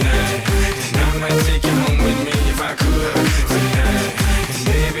tonight. And I might take you home with me if I could tonight. And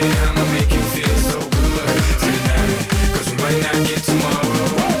baby, I'ma make you feel so good tonight. Cause we might not get tomorrow.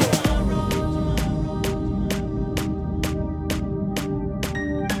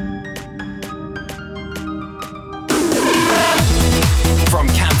 From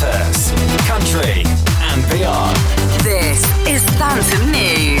campus, country, and beyond. This is Phantom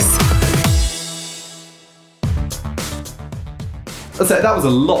News. So that was a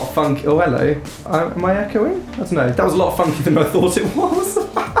lot funky. Oh, hello. Am I echoing? I don't know. That was a lot funkier than I thought it was.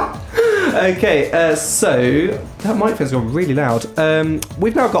 Okay, so that microphone's gone really loud.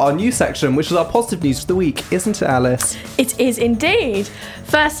 We've now got our news section, which is our positive news for the week, isn't it, Alice? It is indeed.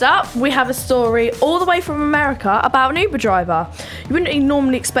 First up, we have a story all the way from America about an Uber driver. You wouldn't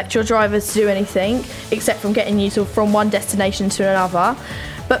normally expect your drivers to do anything except from getting you from one destination to another.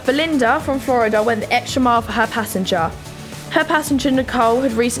 But Belinda from Florida went the extra mile for her passenger. Her passenger Nicole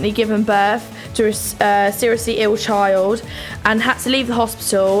had recently given birth to a seriously ill child and had to leave the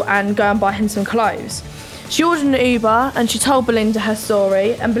hospital and go and buy him some clothes. She ordered an Uber and she told Belinda her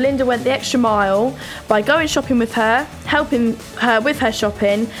story, and Belinda went the extra mile by going shopping with her, helping her with her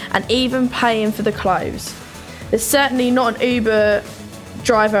shopping, and even paying for the clothes. There's certainly not an Uber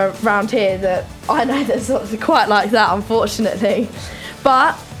driver around here that I know that's quite like that, unfortunately.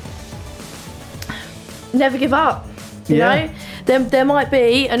 But never give up. You know, there might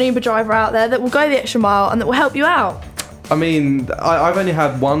be an Uber driver out there that will go the extra mile and that will help you out. I mean, I've only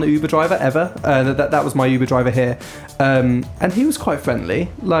had one Uber driver ever. That was my Uber driver here. And he was quite friendly.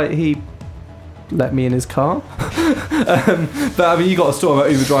 Like, he let me in his car. But I mean, you got a story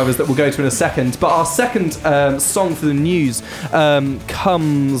about Uber drivers that we'll go to in a second. But our second song for the news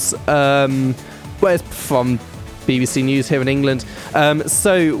comes from BBC News here in England.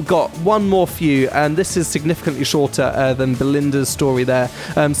 So got one more for you, and this is significantly shorter than Belinda's story there.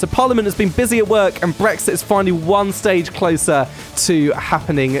 So Parliament has been busy at work, and Brexit is finally one stage closer to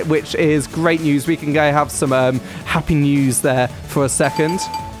happening, which is great news. We can go have some happy news there for a second.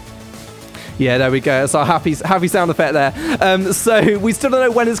 Yeah, there we go. It's our happy sound effect there. So we still don't know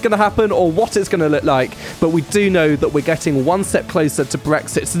when it's going to happen or what it's going to look like, but we do know that we're getting one step closer to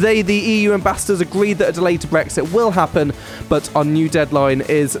Brexit. Today, the EU ambassadors agreed that a delay to Brexit will happen, but our new deadline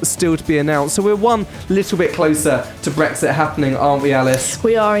is still to be announced. So we're one little bit closer to Brexit happening, aren't we, Alice?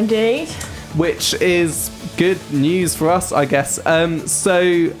 We are indeed. Which is good news for us, I guess.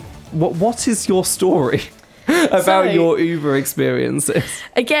 So what is your story about your Uber experiences?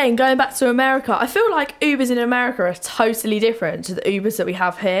 Again, going back to America, I feel like Ubers in America are totally different to the Ubers that we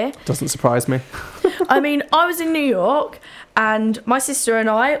have here. Doesn't surprise me. I mean, I was in New York and my sister and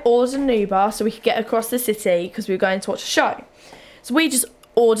I ordered an Uber so we could get across the city because we were going to watch a show. So we just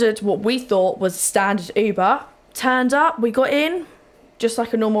ordered what we thought was a standard Uber, turned up, we got in, just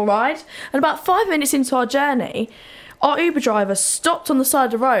like a normal ride. And about 5 minutes into our journey, our Uber driver stopped on the side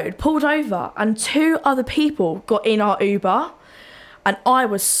of the road, pulled over, and 2 other people got in our Uber. And I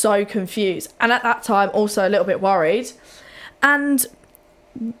was so confused. And at that time, also a little bit worried. And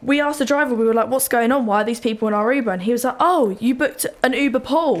we asked the driver, we were like, what's going on? Why are these people in our Uber? And he was like, oh, you booked an Uber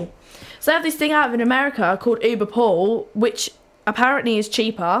pool. So they have this thing out in America called Uber Pool, which apparently is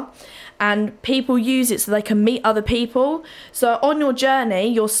cheaper. And people use it so they can meet other people. So on your journey,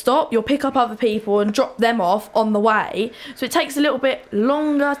 you'll stop, you'll pick up other people and drop them off on the way. So it takes a little bit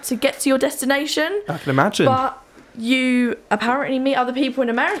longer to get to your destination. I can imagine. But you apparently meet other people in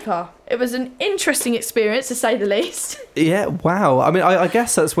America. It was an interesting experience, to say the least. Yeah, wow. I mean, I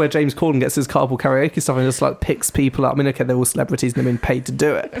guess that's where James Corden gets his carpool karaoke stuff and just like picks people up. I mean, okay, they're all celebrities and they're being paid to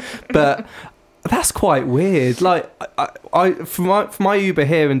do it, but that's quite weird. Like, I for my Uber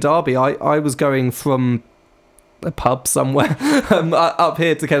here in Derby, I was going from a pub somewhere up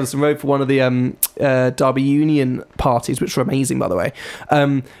here to Kettleson Road for one of the Derby Union parties, which were amazing, by the way.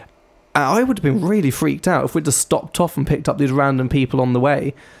 I would have been really freaked out if we'd just stopped off and picked up these random people on the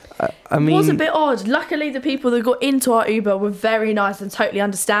way. I mean, it was a bit odd. Luckily, the people that got into our Uber were very nice and totally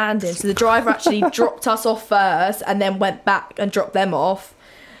understanding. So the driver actually dropped us off first and then went back and dropped them off.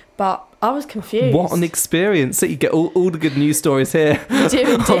 But I was confused. What an experience. So you get all the good news stories here You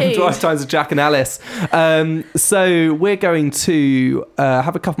do on indeed. Drive Times with Jack and Alice. So we're going to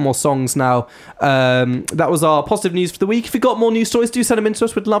have a couple more songs now. That was our positive news for the week. If you've got more news stories, do send them in to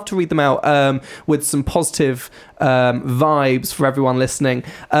us. We'd love to read them out with some positive vibes for everyone listening.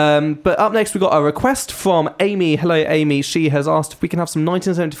 But up next, we've got a request from Amy. Hello, Amy. She has asked if we can have some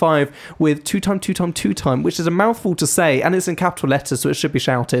 1975 with two time, which is a mouthful to say, and it's in capital letters, so it should be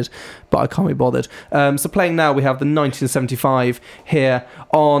shouted, but I can't be bothered. So playing now, we have the 1975 here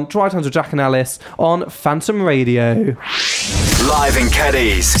on Drive Times with Jack and Alice on Phantom Radio. Live in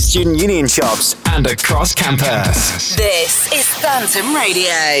Keddies, Student Union Shops, and across campus. This is Phantom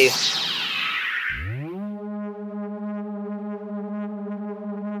Radio.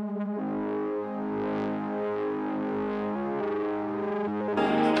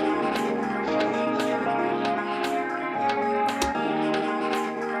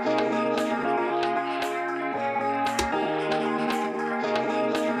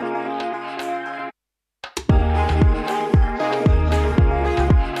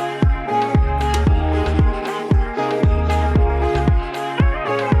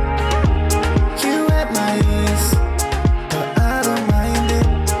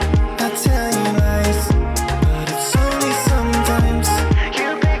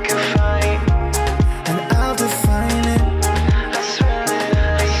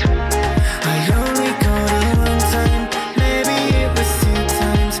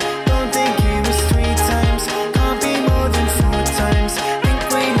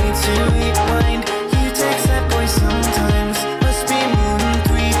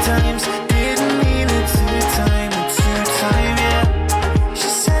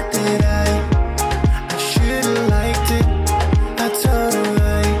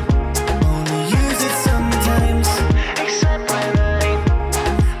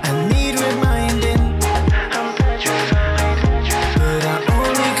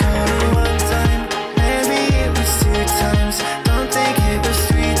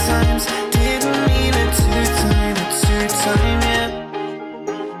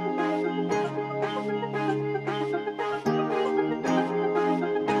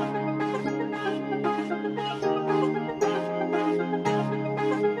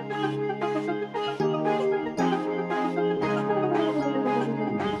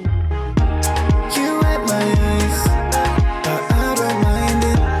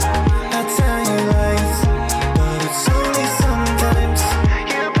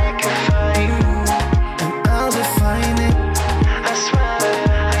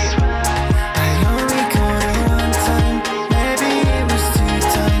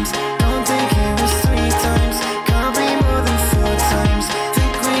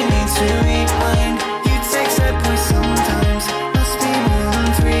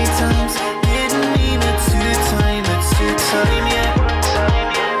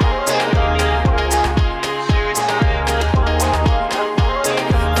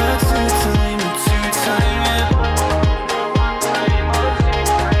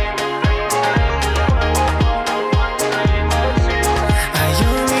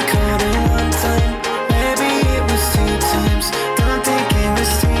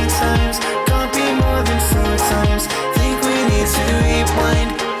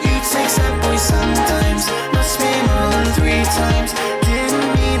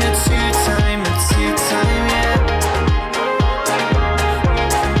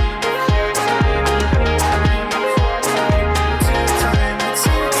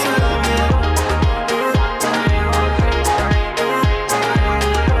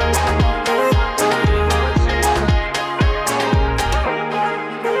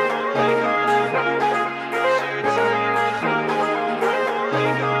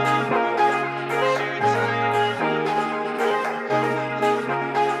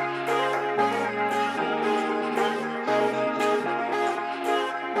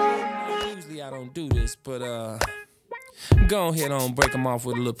 Go ahead on, break them off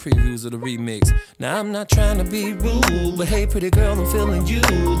with a little previews of the remix. Now I'm not trying to be rude, but hey pretty girl, I'm feeling you.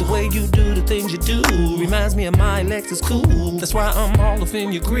 The way you do the things you do reminds me of my Lexus cool. That's why I'm all up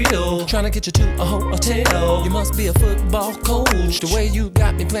in your grill, trying to get you to a hotel. You must be a football coach, the way you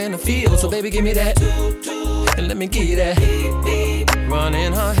got me playing the field. So baby, give me that, and let me give you that.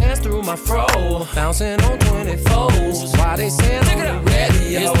 Running her hands through my fro, bouncing on 24s. Why they saying I'm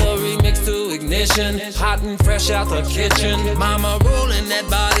ready? It's the remix to Ignition, hot and fresh out the kitchen. Mama rolling that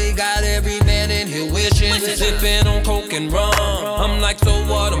body, got every man in here wishing. Sipping on coke and rum, I'm like, so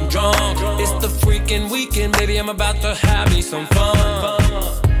what, I'm drunk. It's the freaking weekend, baby, I'm about to have me some fun.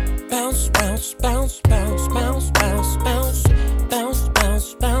 Bounce, bounce, bounce, bounce, bounce, bounce, bounce, bounce,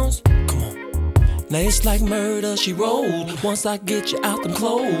 bounce, bounce. Come on. Now it's like murder, she rolled. Once I get you out them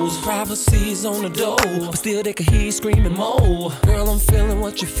clothes, privacy's on the door, but still they can hear you screaming more. Girl, I'm feeling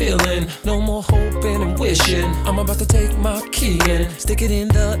what you're feeling. No more hoping and wishing. I'm about to take my key and stick it in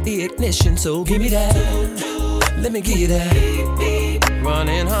the ignition. So give me that, let me give you that.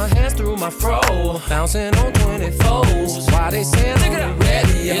 Running her hands through my fro, bouncing on 24s. Why they saying I'm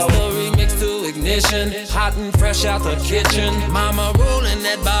ready? It's the remix to Ignition, hot and fresh out the kitchen. Mama rolling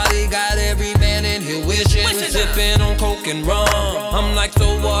that body, got every man in here wishing. Sipping on coke and rum, I'm like,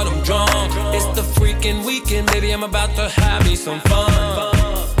 so what, I'm drunk. It's the freaking weekend, baby, I'm about to have me some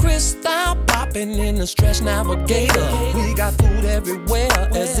fun. Crystal popping in the Stretch Navigator. We got food everywhere,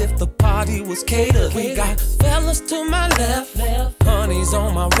 as if the party was catered. We got fellas to my left, honey's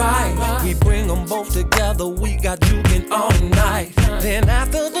on my right. We bring them both together, we got juking all night. Then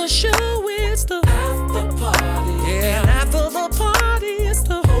after the show, it's the after party. Yeah, and after the party, it's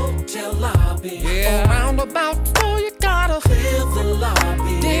the hotel lobby. Yeah, around about 4, you gotta clear the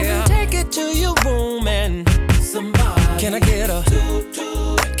lobby. Then take it to your room and somebody. Can I get a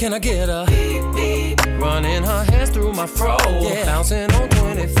can I get a running her hands through my fro, bouncing on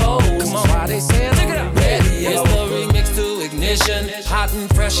 24s. Come on, why they saying I'm ready? It's the remix to Ignition, hot and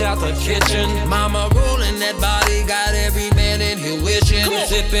fresh out the kitchen. Mama rolling that body, got every man in here wishing.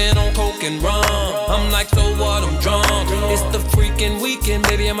 Sipping on coke and rum, I'm like, so what, I'm drunk. It's the freaking weekend,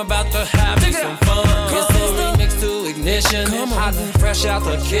 baby, I'm about to have me some fun. It's the remix to Ignition, hot and fresh out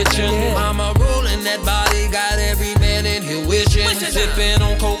the kitchen. Mama rolling that body, got every man in here wishing. Sipping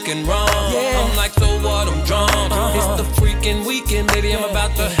on coke and rum, I'm like, so what, I'm drunk. It's the freaking weekend, baby, I'm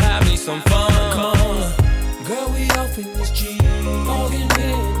about to have me some fun. Come on, girl, we off in this Jeep, fogging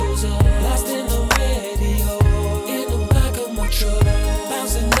windows up, blasting the radio in the back of my truck,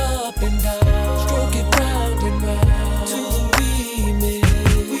 bouncing up and down, stroke it round and round to the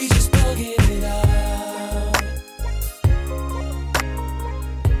remix. We just thugging it out.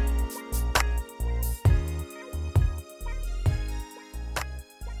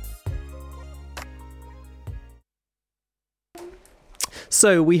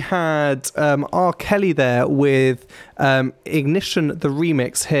 So we had R. Kelly there with Ignition, the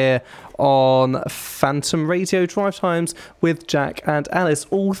remix here on Phantom Radio Drive Times with Jack and Alice,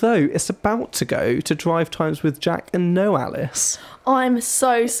 although it's about to go to Drive Times with Jack and no Alice. I'm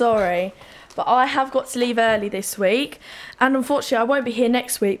so sorry, but I have got to leave early this week, and unfortunately I won't be here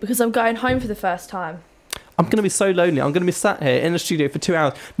next week because I'm going home for the first time. I'm going to be so lonely. I'm going to be sat here in the studio for 2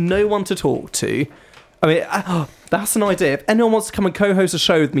 hours, no one to talk to. I mean, that's an idea. If anyone wants to come and co-host a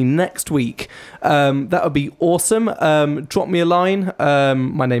show with me next week, that would be awesome. Drop me a line.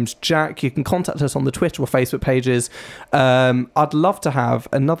 My name's Jack. You can contact us on the Twitter or Facebook pages. I'd love to have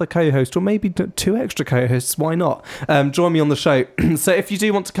another co-host, or maybe 2 extra co-hosts. Why not? Join me on the show. So if you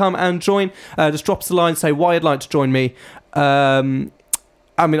do want to come and join, just drop us a line, say why you'd like to join me.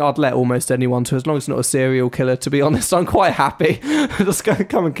 I mean, I'd let almost anyone to, as long as it's not a serial killer, to be honest. I'm quite happy. Just going to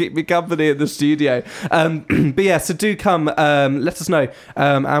come and keep me company in the studio. But yeah, so do come, let us know.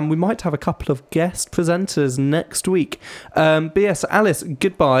 And we might have a couple of guest presenters next week. But yeah, so Alice,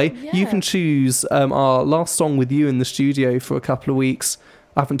 goodbye. Yeah. You can choose our last song with you in the studio for a couple of weeks.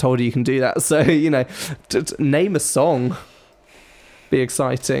 I haven't told you can do that. So, you know, name a song. Be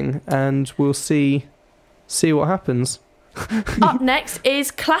exciting. And we'll see what happens. Up next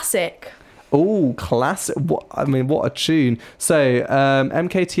is Classic. Oh, Classic. What a tune. So,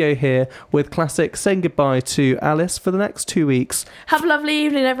 MKTO here with Classic, saying goodbye to Alice for the next 2 weeks. Have a lovely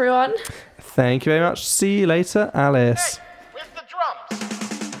evening, everyone. Thank you very much. See you later, Alice. Hey, where's the drums?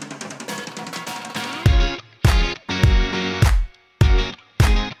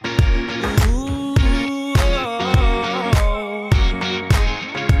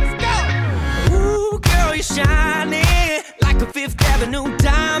 Shining like a Fifth Avenue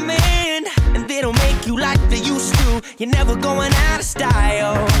diamond, and they don't make you like they used to. You're never going out of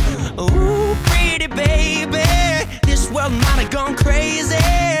style. Ooh, pretty baby, this world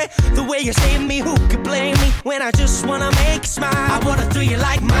you save me, who could blame me when I just wanna make you smile? I wanna throw you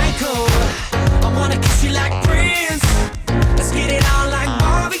like Michael, I wanna kiss you like Prince. Let's get it on like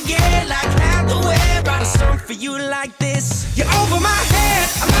Marvin Gaye, like Hathaway. Write a song for you like this. You're over my head,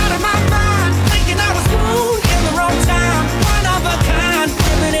 I'm out of my mind, thinking I was born in the wrong time. One of a kind,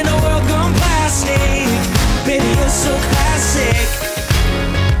 living in a world gone plastic. Baby, you're so classic.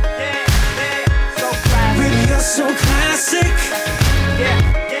 Baby, you're so classic.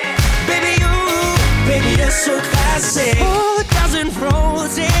 Baby, you're so classic. 4,000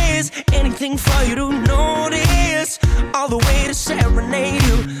 roses, anything for you to notice. All the way to serenade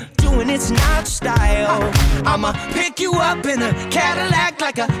you, doing it's not style. I'ma pick you up in a Cadillac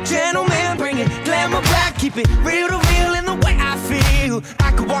like a gentleman, bring it glamour back, keep it real to real in the way I feel.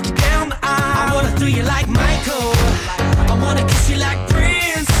 I could walk you down the aisle. I wanna throw you like Michael, I wanna kiss you like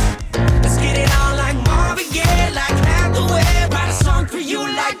Prince. Let's get it on like Marvin Gaye, like Hathaway. Write a song for you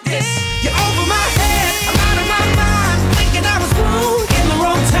like this. You're over my head, I'm out of my mind, thinking I was born in the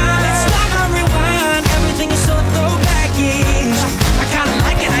wrong time. It's like I rewind, everything is so throwback-ish. I kinda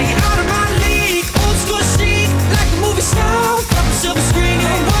like it how you're out of my league. Old school chic, like a movie star, from a silver screen.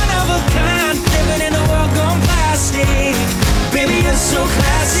 You're one of a kind, living in a world gone plastic. Baby, you're so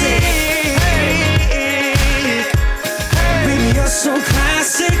classic. Baby, you're so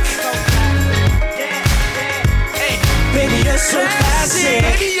classic. Baby, you're so classic.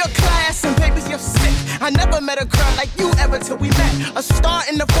 Baby, you're class and baby, you're sick. I never met a girl like you ever till we met. A star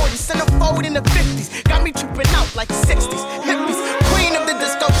in the 40s, centerfold in the 50s. Got me tripping out like 60s. Hippies, queen of the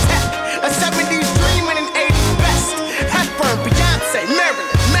discotheque. A 70s dream and an 80s best. Hepburn, Beyonce, Marilyn,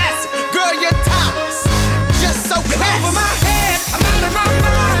 Massive. Girl, you're timeless. Just so classy. Over my head, I'm out of my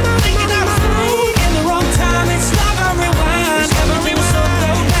mind, thinking I was born in the wrong time. It's like I rewind, everything was so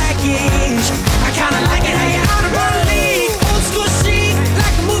throwback-ish. I kinda like it how you're out of my league. Old school chic,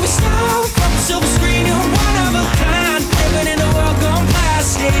 like a movie star, from a silver screen. You're one of a kind, living in a world gone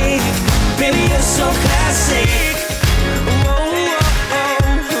plastic. Baby, you're so classic.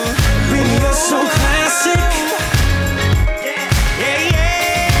 Baby, you're so classic.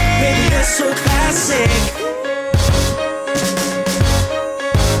 Baby, you're so classic.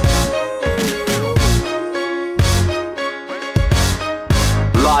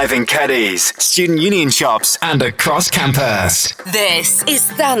 Live in Keddies, student union shops, and across campus. This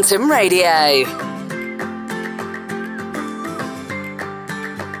is Phantom Radio.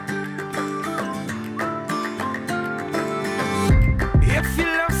 If you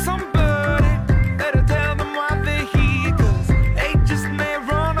love somebody, better tell them why they're here, 'cause they just may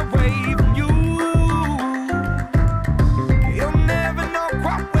run away from you. You'll never know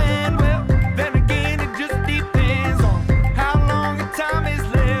quite when, well, then again it just depends on how long the time is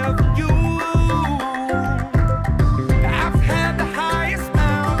left for you. I've had the highest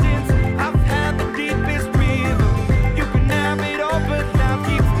mountains, I've had the deepest river. You can have it all, but now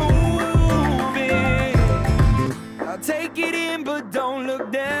keep moving. I'll take it in, but don't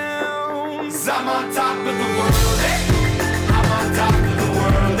look down. 'Cause I'm on top of the world, eh? I'm on top of the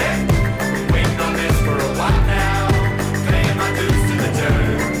world, eh? Been waiting on this for a while now, paying my dues to the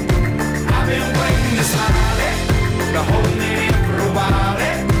dirt. I've been waiting to smile, eh? Been holding it in for a while,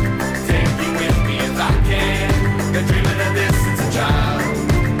 eh? Take you with me if I can. Been dreaming of this since a child.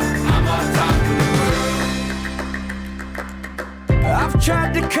 I'm on top of the world. I've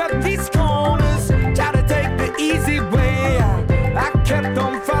tried to cut these corners, tried to take the easy way out. I kept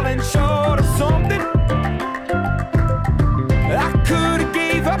on falling short of something. I could've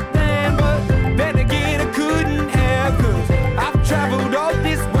gave up then, but then again I couldn't have, 'cause I've traveled all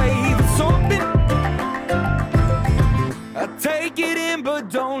this way for something. I take it in, but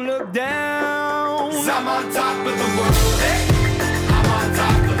don't look down. 'Cause I'm on top of the world, eh? I'm on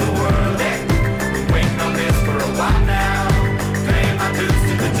top of the world, eh? Been waiting on this for a while now, paying my dues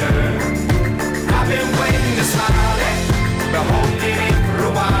to the dirt. I've been waiting to smile, eh? Been holding it in for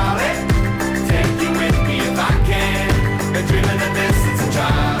a while, eh? Take you with me if I can. Been dreaming of this since a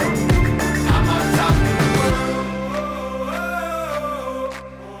child. I'm on top of the world.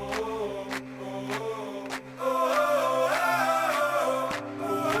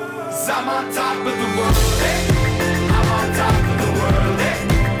 'Cause I'm on top of the world, eh? I'm on top of the world, eh?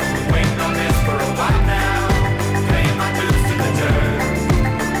 Been waiting on this for a while now, paying my dues to the dirt.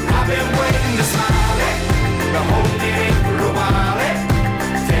 I've been waiting to smile, eh? Been holding it in for a while, eh?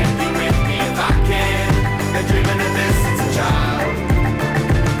 Take you with me if I can. Been dreaming of this since a child.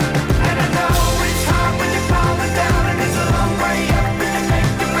 And I know it's hard when you're falling down, and it's a long way up, and you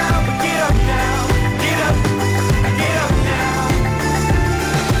make it round, but get up now, get up now.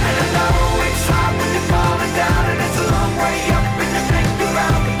 And I know it's hard when you're falling down, and it's a long way up, and you make it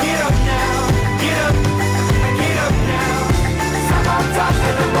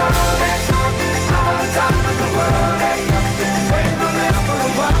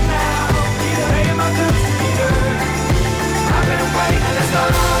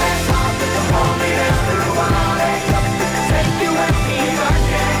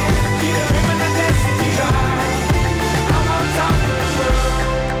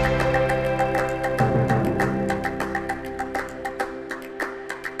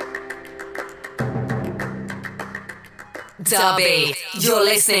Derby. You're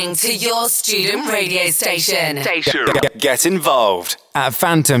listening to your student radio station. Get involved at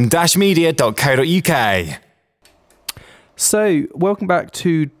phantom-media.co.uk. So, welcome back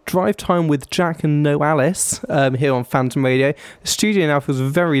to Drive Time with Jack and No Alice here on Phantom Radio. The studio now feels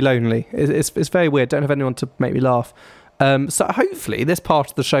very lonely. It's very weird. Don't have anyone to make me laugh. So hopefully this part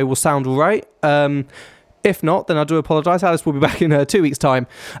of the show will sound all right. If not, then I do apologise. Alice will be back in 2 weeks' time.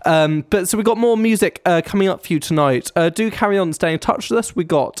 But so we've got more music coming up for you tonight. Do carry on staying in touch with us. We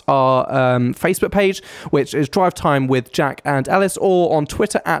got our Facebook page, which is Drive Time with Jack and Alice, or on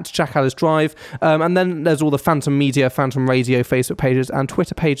Twitter at Jack Alice Drive. And then there's all the Phantom Media, Phantom Radio Facebook pages and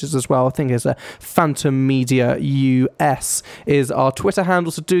Twitter pages as well. I think it's Phantom Media US is our Twitter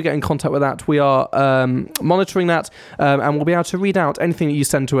handle. So do get in contact with that. We are monitoring that, and we'll be able to read out anything that you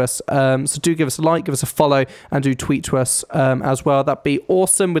send to us. So do give us a like, give us a follow, and do tweet to us as well. That'd be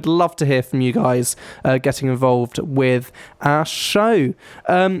awesome. We'd love to hear from you guys getting involved with our show.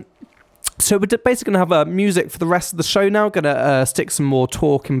 So we're basically going to have music for the rest of the show now. Going to stick some more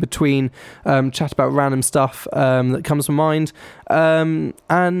talk in between, chat about random stuff that comes to mind. And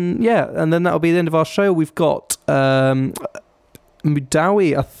then that'll be the end of our show. We've got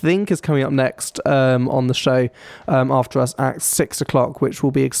Mudawi, I think, is coming up next on the show after us at 6 o'clock, which will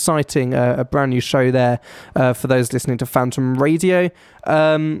be exciting. A brand new show there for those listening to Phantom Radio.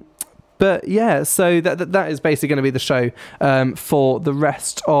 But yeah, so that is basically going to be the show for the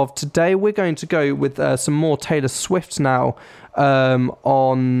rest of today. We're going to go with some more Taylor Swift now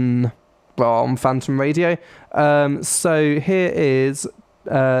on Phantom Radio. So here is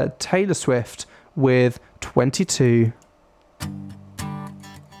Taylor Swift with 22.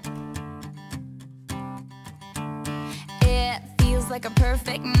 Like a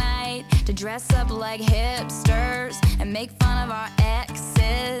perfect night to dress up like hipsters and make fun of our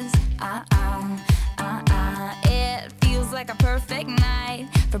exes. It feels like a perfect night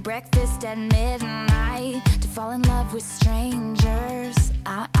for breakfast at midnight to fall in love with strangers.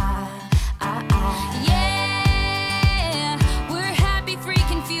 Yeah, we're happy, free,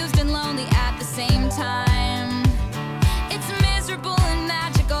 confused, and lonely at the same time. It's miserable and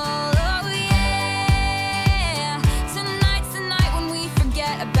magical.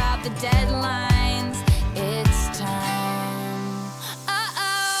 About the deadlines, it's time.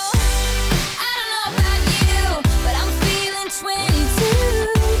 Uh-oh, I don't know about you, but I'm feeling 22.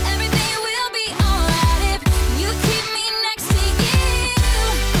 Everything will be alright if you keep me next to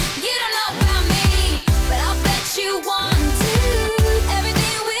you. You don't know about me, but I'll bet you want to.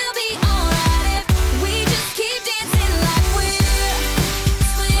 Everything will be alright if we just keep dancing like we're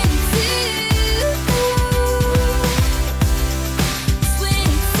 22.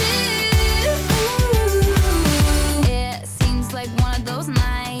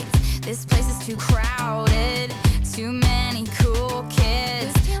 This place is too crowded, too many cool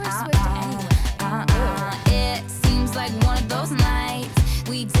kids. It seems like one of those nights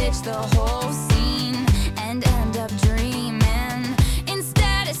we ditch the whole scene and end up dreaming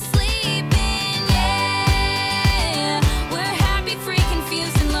instead of sleeping. Yeah, we're happy, free,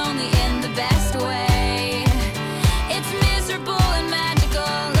 confused, and lonely in the best way. It's miserable and magical.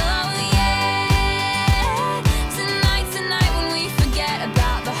 Oh yeah, tonight's the night when we forget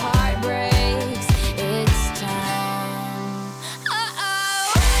about the heartbreaks. It's time.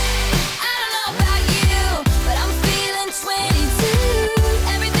 Uh-oh, I don't know about you, but I'm feeling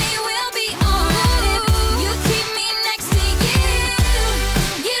 22. Everything will be alright if you keep me next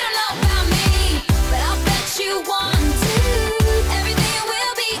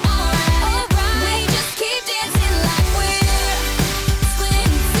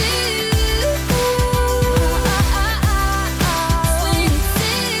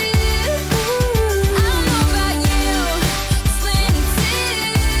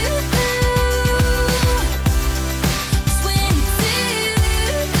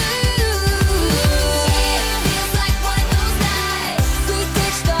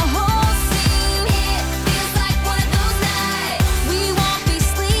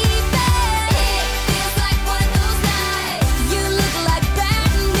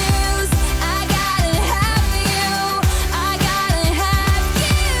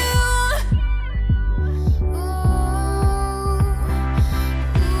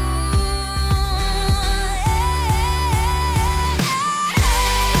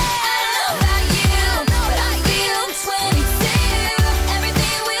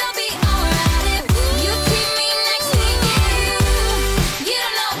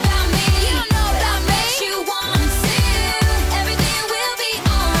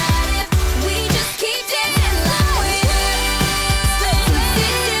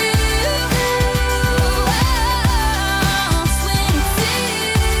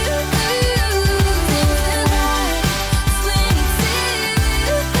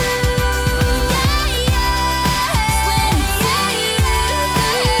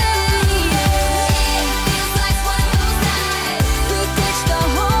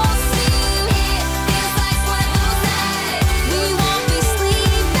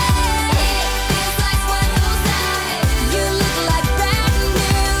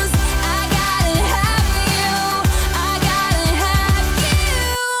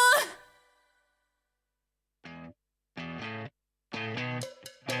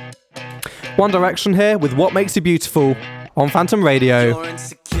One Direction here with What Makes You Beautiful on Phantom Radio. You're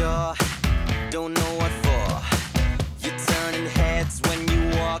insecure, don't know what for. You're turning heads when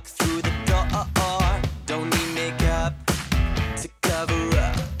you walk through the door. Don't need makeup to cover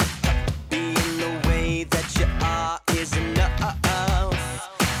up. Being the way that you are is enough.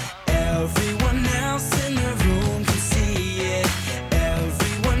 Everyone else in the room can see it.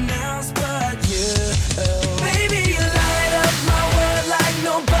 Everyone else but you. Baby, you light up my world like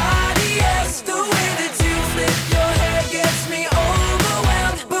nobody else. The way that you flip your hair gets me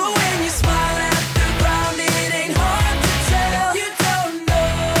overwhelmed. But when you smile at the ground, it ain't hard to tell. You don't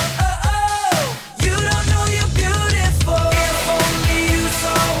know, you don't know you're beautiful. If only you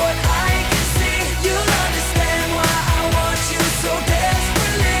saw what I can see, you'll understand why I want you so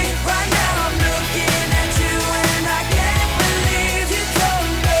desperately. Right now I'm looking at you and I can't believe you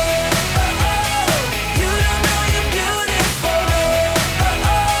don't know, you don't know you're beautiful.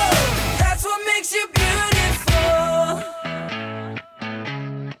 That's what makes you beautiful.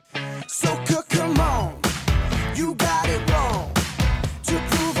 So come on, you got it wrong. To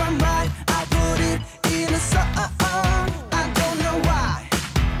prove I'm right, I put it in a song. I don't know why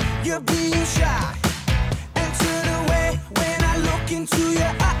you're being shy and turn away when I look into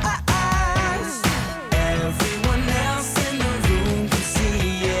your eyes. Everyone else in the room can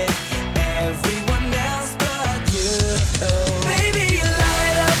see it. Everyone else but you. Baby, you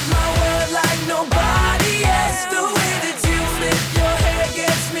light up my world like nobody else. The way that you flip your hair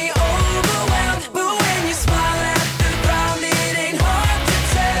gets me overwhelmed. But when you smile at the ground, it ain't hard to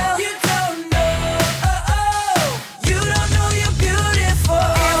tell. You don't know, you don't know you're beautiful.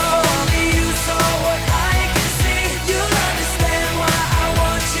 If only you saw what I can see, you'll understand why I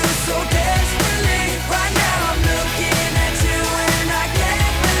want you so desperately. Right now I'm looking at you and I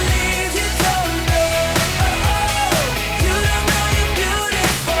can't believe you don't know, you don't know you're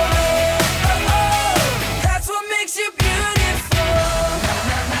beautiful. That's what makes you beautiful.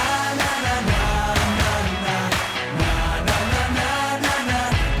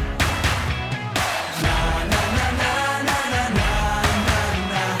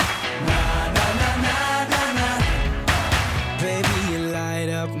 Baby, you light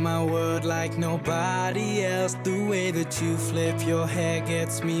up my world like nobody else. The way that you flip your hair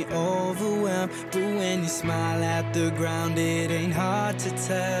gets me overwhelmed. But when you smile at the ground, it ain't hard to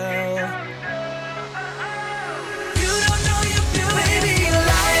tell. You don't know you're beautiful. Baby, you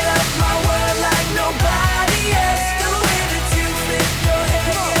light up my world like nobody else. The way that you flip your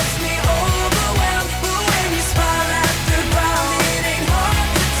hair gets me overwhelmed. But when you smile at the ground, it ain't hard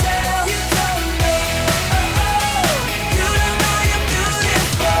to tell. You don't know, you don't know you're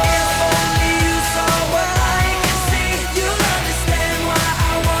beautiful. If only you saw what I can see, you'll understand why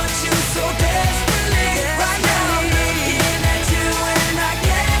I want you so desperately. Right now I'm looking at you and I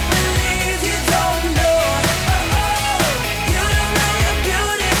can't believe you don't know, you don't know you're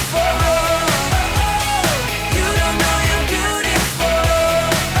beautiful. You don't know you're beautiful.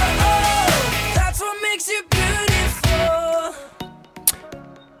 That's what makes you beautiful.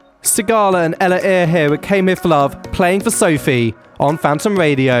 Sigala and Ella Ear here with Came Here for Love, playing for Sophie on Phantom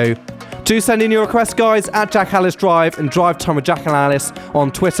Radio. Do send in your requests, guys, at Jack Alice Drive and Drive Time with Jack and Alice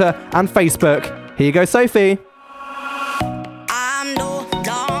on Twitter and Facebook. Here you go, Sophie. I'm no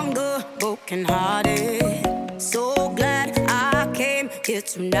longer broken hearted. So glad I came here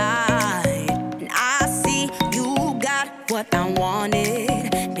tonight. And I see you got what I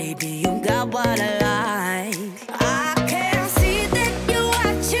wanted. Baby, you got what I like. I can see that you're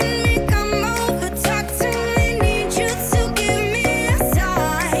watching me. Come over, talk to me. Need you to give me a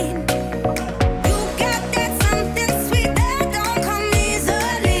sign. You got that something sweet that don't come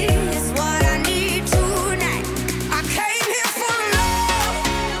easily. It's what I need tonight. I came here for love,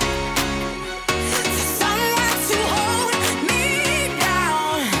 for someone to hold me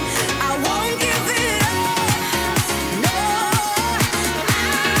down. I won't give it up. No,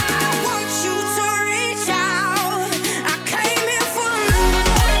 I want you to reach out.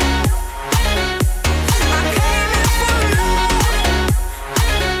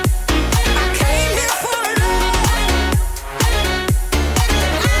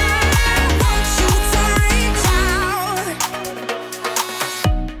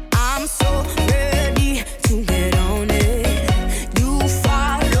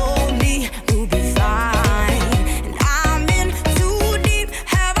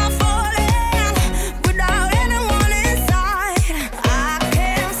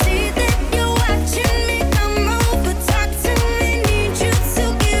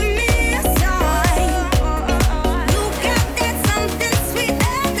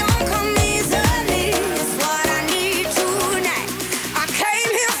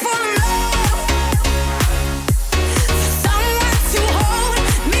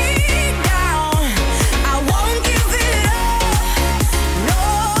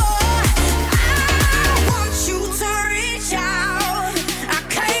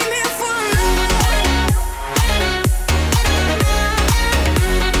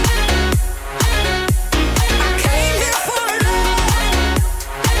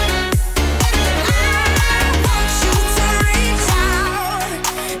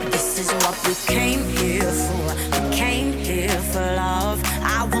 we came here for. We came here for love.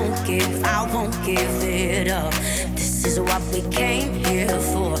 I won't give it up. This is what we came here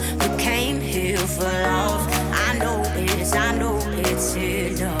for. We came here for love. I know it's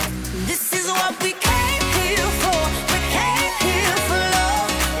enough. This is what we came here for. We came here for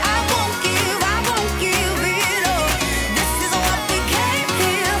love. I won't give it up. This is what we came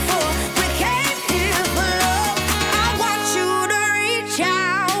here for. We came here for love. I want you to reach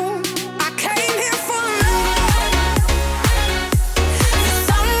out. I came here for love. For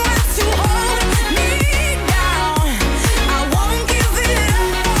someone to hold me down. I won't give it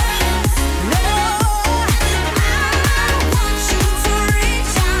up. No, I want you to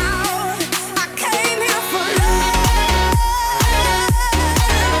reach out. I came here for love.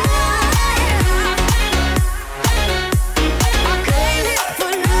 I came here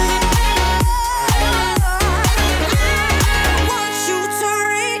for love. I want you to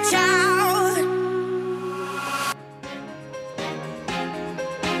reach out.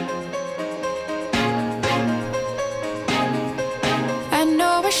 I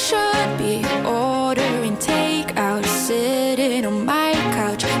know I should be ordering takeout, sitting on my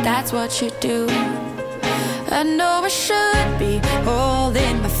couch. That's what you do. I know I should be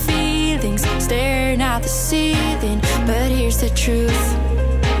holding my feelings, staring at the ceiling. But here's the truth.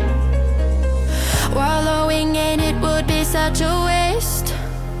 Wallowing in it would be such a waste.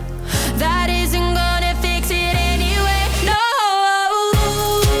 That isn't gonna fix it anyway. No.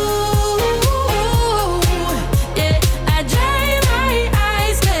 Yeah, I dry my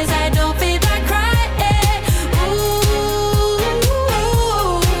eyes 'cause I don't feel like crying. Ooh,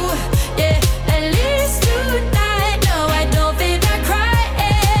 yeah, at least tonight. No, I don't feel like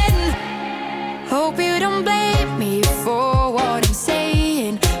crying. Hope you don't blame me for what I'm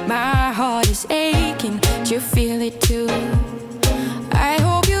saying. My heart is aching. Do you feel it too? I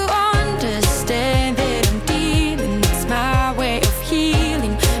hope you understand that I'm dealing. It's my way of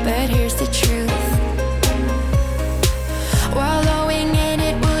healing. But here's the truth. Wallowing in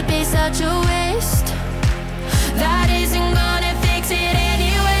it would be such a waste. That isn't gonna fix it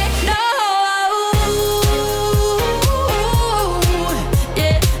anyway. No.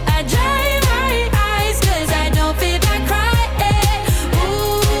 Yeah, I dry my eyes 'cause I don't feel like crying.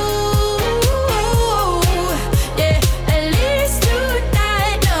 Ooh, yeah, at least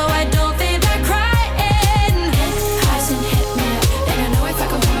tonight. No, I don't feel like crying. It hasn't hit me yet, and I know if I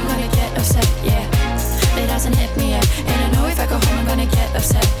go home I'm gonna get upset. Yeah, it hasn't hit me yet, and I know if I go home I'm gonna get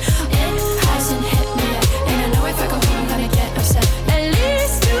upset. It hasn't hit me yet, and I know if I go home I'm gonna get upset. At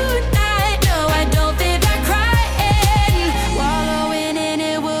least tonight. No, I don't feel like crying. Wallowing in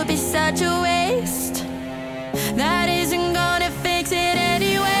it would be such a waste. That isn't gonna fix it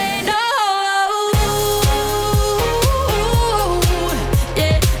anyway. No.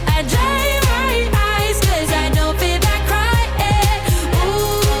 Yeah, I dry my eyes 'cause I don't feel like crying.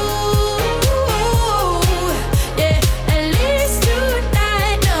 Ooh, yeah, at least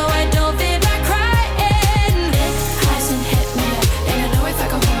tonight. No, I don't feel like crying. It hasn't hit me yet, and I know if I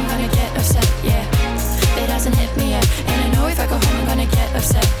go home I'm gonna get upset. Yeah, it hasn't hit me yet, and I know if I go home I'm gonna get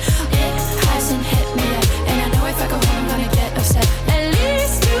upset. It hasn't hit me yet, and I know if I go home I'm gonna get upset. At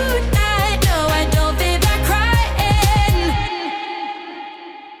least tonight. No, I don't feel like crying.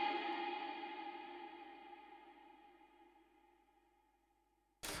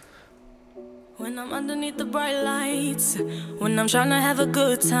 When I'm underneath the bright lights, when I'm tryna have a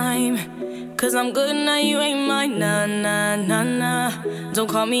good time, 'cause I'm good now, you ain't mine. Nah, nah, nah, nah. Don't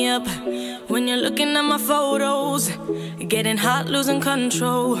call me up when you're looking at my photos, getting hot, losing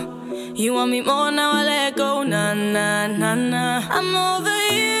control. You want me more now, I let go. Nah, nah, nah, nah. I'm over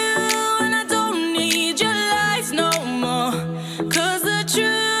you and I don't need your lies no more. 'Cause the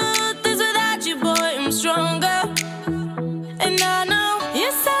truth is without you, boy, I'm stronger. And I know you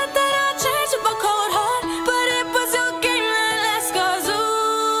said that I'd change with a cold heart, but it was your game that last. 'Cause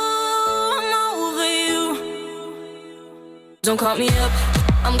ooh, I'm over you. Don't call me up,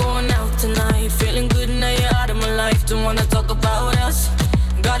 I'm going out tonight. Feeling good now you're out of my life. Don't wanna talk about us,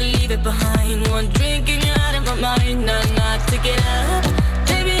 gotta leave it behind. One drink and you're out of my mind. Nah, nah, take it up.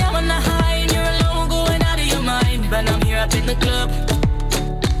 Baby, I'm on the high and you're alone, going out of your mind. But I'm here up in the club,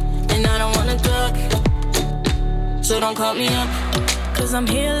 and I don't wanna talk. So don't call me up, 'cause I'm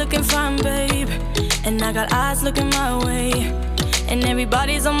here looking fine, babe. And I got eyes looking my way, and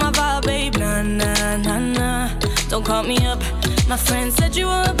everybody's on my vibe, babe. Nah, nah, nah, nah. Don't call me up. My friend said you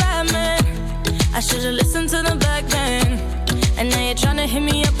were a bad man. I should've listened to them back then. And now you're tryna hit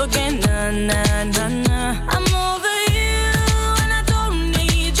me up again. Nah, nah, nah, nah. I'm over you and I don't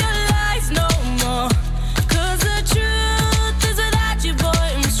need your lies no more. 'Cause the truth is without you, boy,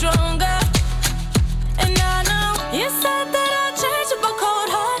 I'm stronger.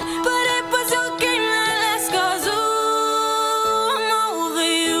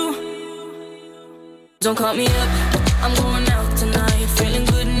 Don't call me up, I'm going out tonight. Feeling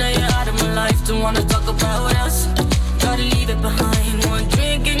good now you're out of my life. Don't wanna talk about us, gotta leave it behind. One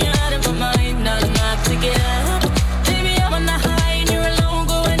drink and you're out of my mind. Not enough to get up. Baby, I'm on the high and you're alone,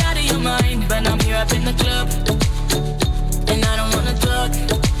 going out of your mind. But I'm here up in the club, and I don't wanna talk.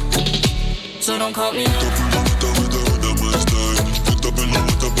 So don't call me up. Don't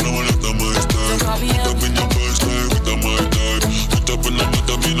call me up.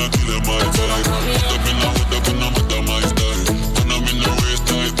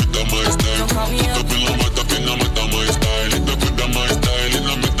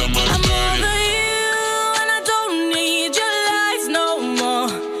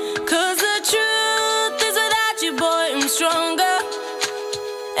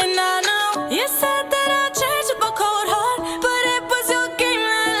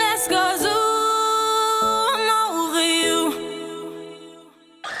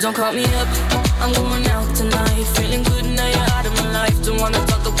 Don't call me up, I'm going out tonight. Feeling good now you're out of my life. Don't wanna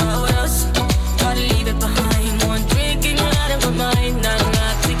talk about us, gotta leave it behind. One drink and you're out of my mind. Not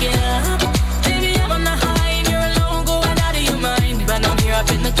enough to get up. Baby, I'm on the high and you're alone, going out of your mind. But I'm here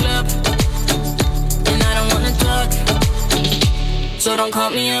up in the club, and I don't wanna talk. So don't call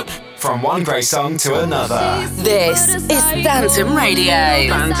me up. From one great song to another. This is Phantom Radio.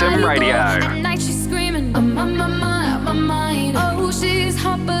 Phantom Radio. At night she's screaming, I'm on my mind. Oh, she's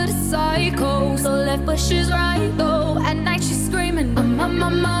hot but a psycho. So left but she's right though. At night she's screaming, I'm on my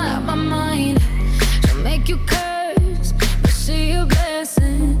mind. She'll make you curse, but she a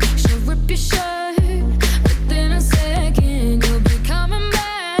blessing. She'll rip your shirt within a second. You'll be coming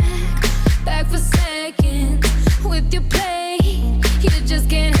back for seconds with your play. You just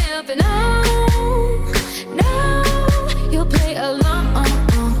can't help it. No, you'll play along.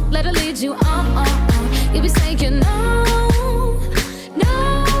 Let her lead you on. You'll be saying no,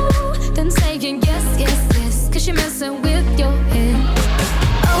 then saying yes, cause she messing with your head.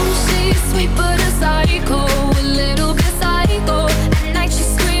 Oh, she's sweet but a psycho, a little bit psycho. At night she's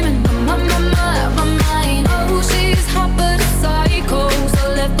screaming, my mind. Oh, she's hot but a psycho, so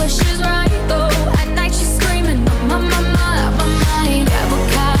left but she's right though. At night she's screaming, my mind. Grab a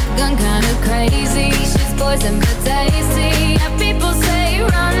gun, kinda crazy. She's poison but tasty. And people say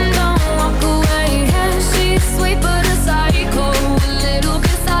run, don't walk away. Yeah, she's sweet but a psycho, a little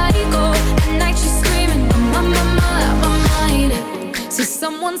bit psycho. At night she's screaming, my mind. See,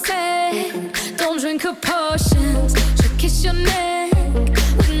 someone said, don't drink her potions. She'll kiss your neck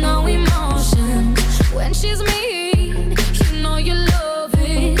with no emotion. When she's mean, you know you love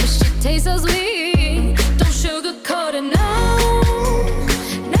it, 'cause she tastes so sweet. Don't sugarcoat it, no.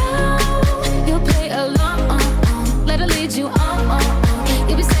 You'll play along. Let her lead you on.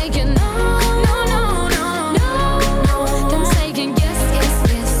 You'll be saying no. Then saying yes,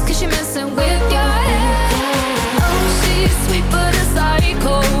 'cause she messing with your head. Oh, she's sweet but a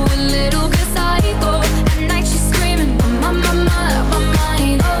psycho, a little bit psycho. At night she's screaming, my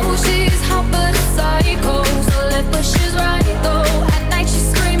mind. Oh, she's hot but a psycho, so left but she's right though. At night she's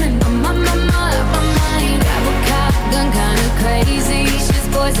screaming, my mind. Grab a gun, kinda crazy. She's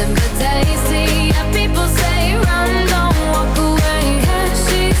poison but tasty. And people say run, don't walk away. Yeah,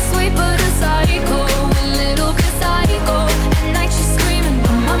 she's sweet but a psycho, a little bit psycho. At night she's screaming,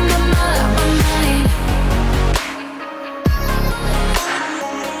 my mind.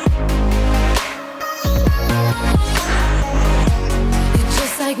 You're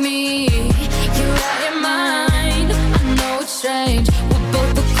just like me, you're out your mind. I know it's strange, we're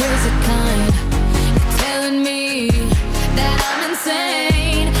both the crazy kind. You're telling me that I'm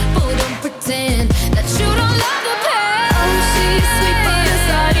insane, but don't pretend that you don't love the pain. Oh, she's sweet but a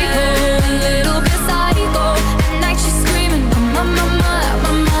psycho, a little bit psycho. At night she's screaming, my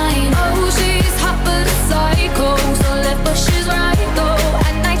mind. Oh, she's hot but a psycho, so left but she's right though.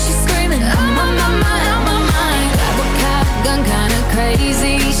 At night she's screaming, my mind. Grab a gun, kinda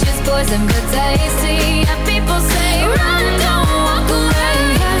crazy. She's poison but tasty. And people say run, don't walk away.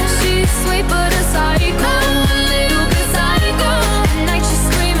 Yeah, she's sweet but a psycho, a little bit psycho. At night she's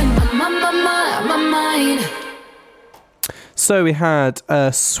screaming, my mind. So we had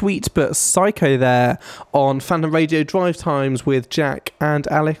Sweet But Psycho there on Phantom Radio Drive Times with Jack and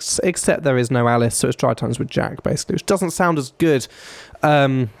Alice, except there is no Alice, so it's Drive Times with Jack, basically, which doesn't sound as good.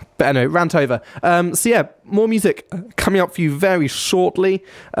 But anyway, rant over. So yeah, more music coming up for you very shortly.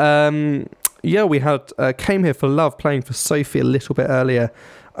 We had Came Here for Love playing for Sophie a little bit earlier.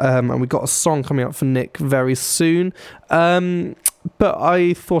 And we got a song coming up for Nick very soon. But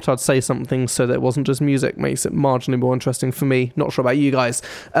I thought I'd say something so that it wasn't just music. Makes it marginally more interesting for me. Not sure about you guys.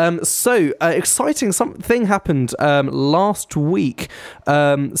 Exciting something happened last week.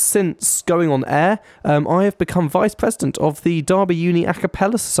 Since going on air, I have become vice president of the Derby Uni A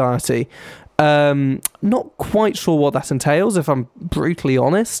Cappella Society. Not quite sure what that entails, if I'm brutally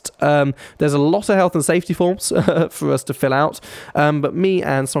honest. There's a lot of health and safety forms for us to fill out, but me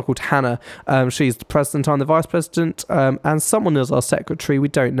and someone called Hannah, she's the president, I'm the vice president, and someone is our secretary. We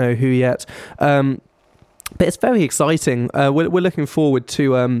don't know who yet, but it's very exciting. We're looking forward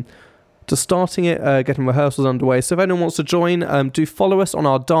to starting it, getting rehearsals underway. So if anyone wants to join, do follow us on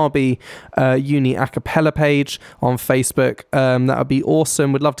our Derby Uni A Cappella page on Facebook. That would be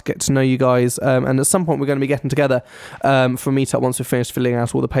awesome. We'd love to get to know you guys. And at some point we're going to be getting together for a meetup once we've finished filling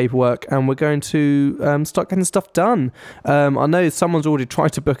out all the paperwork, and we're going to start getting stuff done. I know someone's already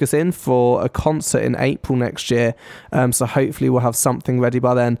tried to book us in for a concert in April next year, so hopefully we'll have something ready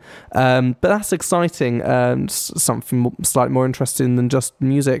by then. But that's exciting, something slightly more interesting than just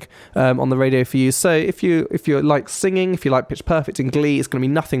music on the radio for you. So if you like singing, if you like Pitch Perfect and Glee, it's going to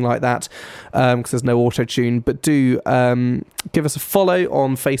be nothing like that because there's no auto-tune, but do give us a follow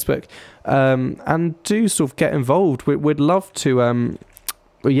on Facebook and do sort of get involved. We'd love to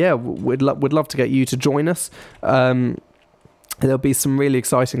we'd love to get you to join us. There'll be some really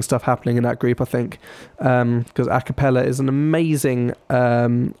exciting stuff happening in that group, I think, because a cappella is an amazing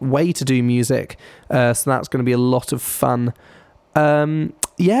way to do music, so that's going to be a lot of fun.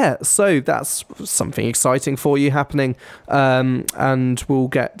 So that's something exciting for you happening, and we'll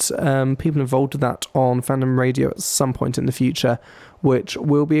get people involved with that on Fandom Radio at some point in the future, which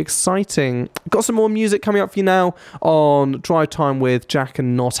will be exciting. Got some more music coming up for you now on Drive Time with Jack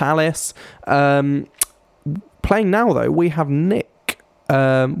and Not Alice. Playing now, though, we have Nick.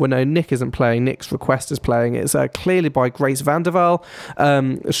 Nick isn't playing. Nick's request is playing. It's Clearly by Grace Vanderwaal.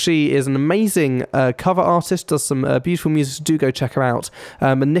 She is an amazing cover artist, does some beautiful music, so do go check her out.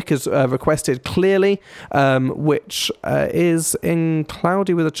 And Nick has requested Clearly, which is in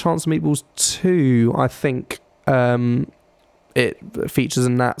Cloudy with a Chance of Meatballs 2, I think. It features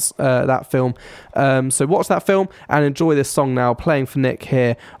in that film. So watch that film and enjoy this song now, playing for Nick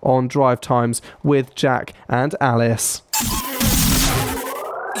here on Drive Times with Jack and Alice.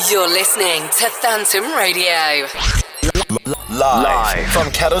 You're listening to Phantom Radio. Live from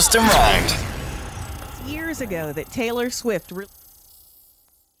Kettleston Round. Years ago that Taylor Swift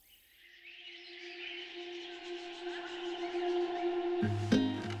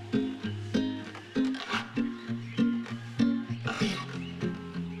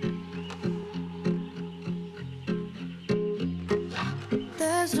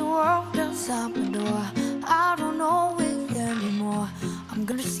There's a world outside my door. I don't know it anymore. I'm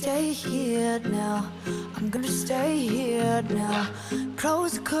gonna stay here now. I'm gonna stay here now.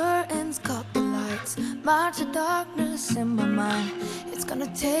 Close the curtains, cut the lights. March the darkness in my mind. It's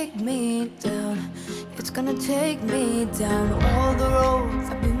gonna take me down. It's gonna take me down. All the roads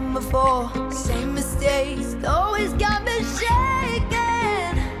I've been before, same mistakes, always got me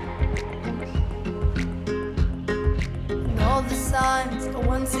shaking. And all the signs I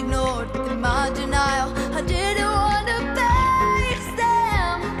once ignored in my denial, I didn't want to face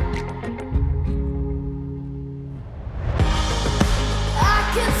them. I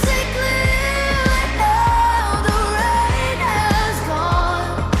can see clearly now the rain has gone.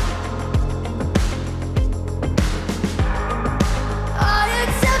 I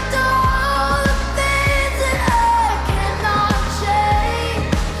accept all the things that I cannot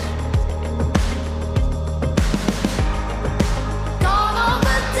change. Gone all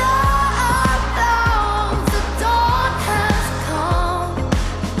the dark clouds, the dawn has come.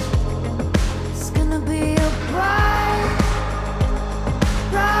 It's gonna be a bright,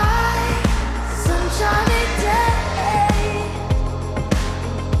 bright, sunshiny day.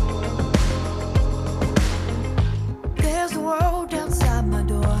 There's a world outside my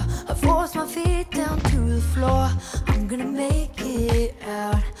door. I force my feet down to the floor. I'm gonna make it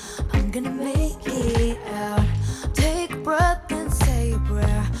out. I'm gonna make it out. Take a breath and say a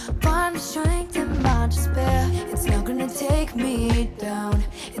prayer. Find the strength in my despair. It's not gonna take me down.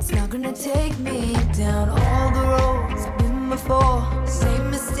 It's not gonna take me down. All the roads I've been before, same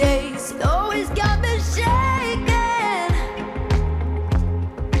mistakes, it always got me shaking.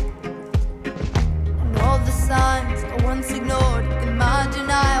 And all the signs I once ignored in my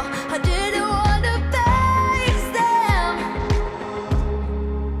denial, I didn't want to face them.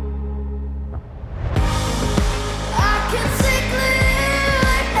 I can see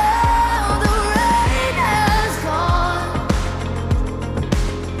clearly now the rain has gone.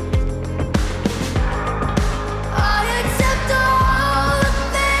 I accept all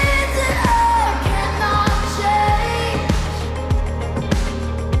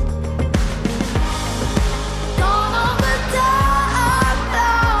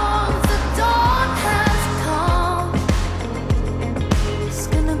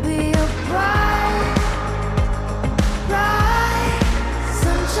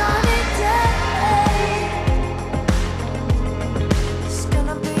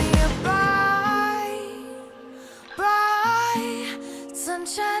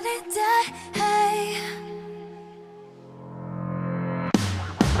sunshiny day.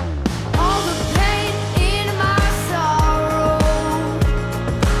 All the pain in my sorrow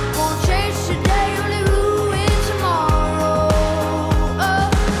won't change today, only ruin tomorrow.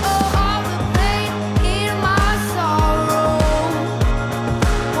 All the pain in my sorrow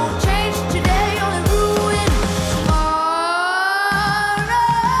won't change today, only ruin tomorrow.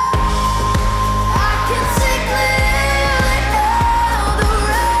 I can see clearly now, the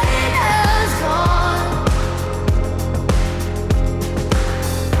rain has gone.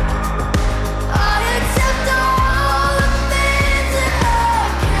 I accept all the things that I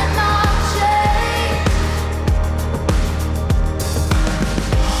cannot change.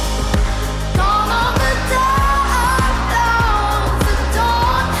 Gone are the dark clouds, the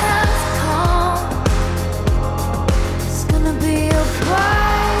dawn has come. It's gonna be a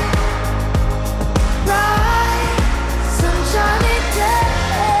bright, bright, sunshiny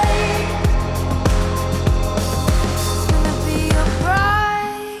day. It's gonna be a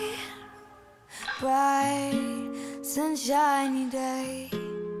bright, bright, sunshiny day.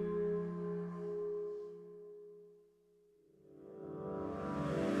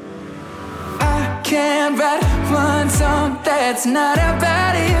 I can't write one song that's not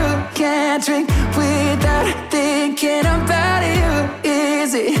about you. Can't drink without thinking about you.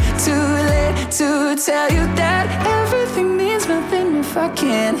 Is it too late to tell you that everything means nothing if I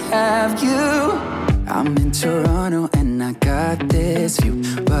can't have you? I'm in Toronto and I got this view,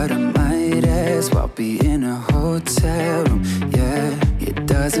 but I might as well be in a hotel room. Yeah, it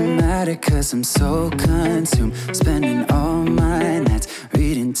doesn't matter 'cause I'm so consumed, spending all my nights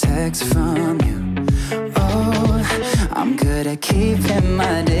reading texts from you. Oh, I'm good at keeping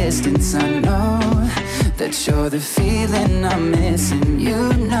my distance. I know that you're the feeling I'm missing. You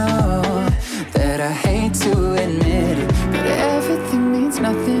know that I hate to admit it, but everything means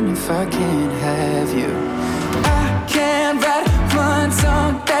nothing if I can't have you. I can't write one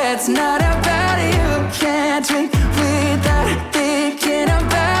song that's not about you. Can't drink without thinking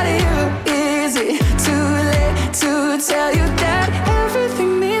about you. Is it too late to tell you that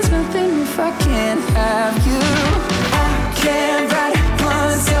everything means nothing if I can't have you? I can't write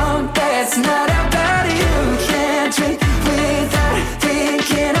one song that's not about you. Can't drink without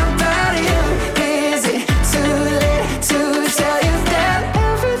thinking about you. Is it too late to tell you that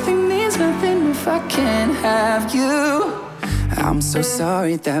everything means nothing if I can't have you? I'm so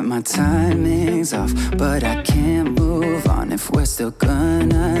sorry that my timing's off, but I can't move on if we're still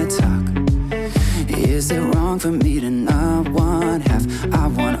gonna talk. Is it wrong for me to not want half? I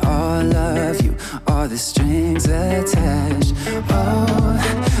want all of you, all the strings attached. Oh,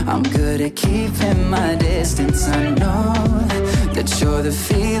 I'm good at keeping my distance. I know that you're the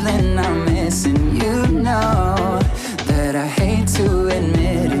feeling I'm missing. You know that I hate to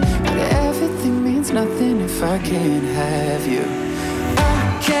admit it, but everything means nothing if I can't have you. I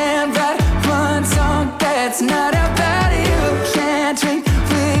can't write one song that's not about you. Can't drink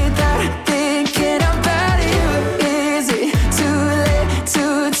without thinking about you. Is it too late to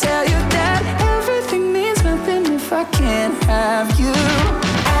tell you that everything means nothing if I can't have you?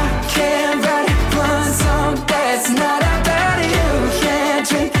 I can't write one song that's not about you. Can't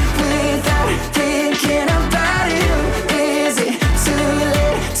drink without thinking about you. Is it too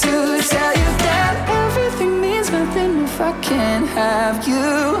late to tell you that everything means nothing if I can't have you?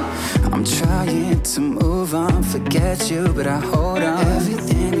 I'm trying to move on, forget you, but I hold on.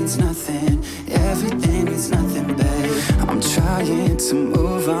 Everything means nothing, everything means nothing, babe. I'm trying to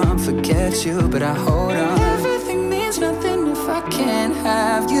move on, forget you, but I hold on. Everything means nothing if I can't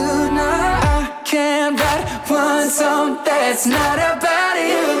have you. No, I can't write one song that's not about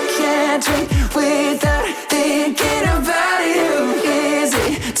you. Can't drink without thinking about you. Is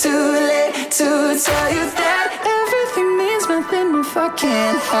it too late to tell you that everything means nothing if I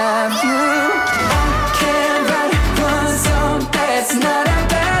can't have you? I can't write one song that's not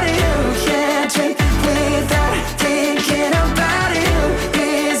about you. Can't drink without thinking about you.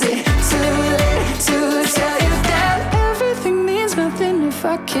 Is it too late to tell you that everything means nothing if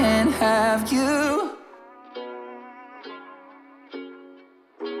I can't have you?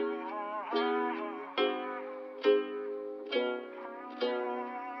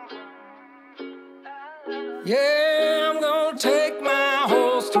 Yeah, I'm gonna take my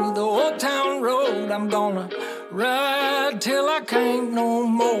horse through the old town road. I'm gonna ride till I can't no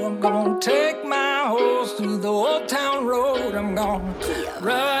more. I'm gonna take my horse through the old town road. I'm gonna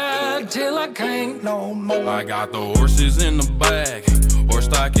ride till I can't no more. I got the horses in the back, horse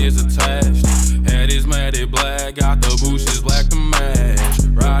stock is attached. Head is matted black, got the bushes black to match.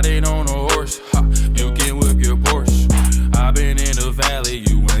 Riding on a horse, ha, you can whip your Porsche. I've been in the valley,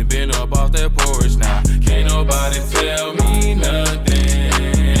 Drinking up off that porch now. Can't nobody tell me nothing.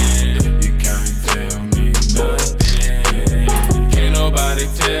 You can't tell me nothing. Can't nobody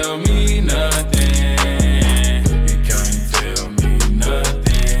tell me nothing. You can't tell me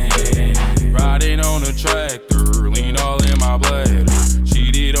nothing. Riding on a tractor, lean all in my bladder.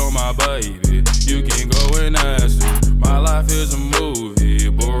 Cheated on my baby, you can go and ask her. My life is a movie,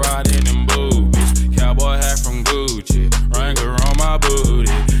 but riding in boobies. Cowboy hat from Gucci, Wrangler on my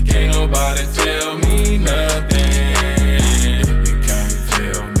booty. Can't nobody tell me nothing. You can't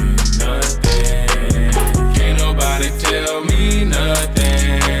tell me nothing. Can't nobody tell me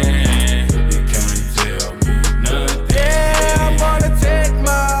nothing. You can't tell me nothing. Yeah, I'm gonna take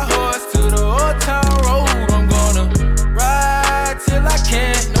my horse to the old town road. I'm gonna ride till I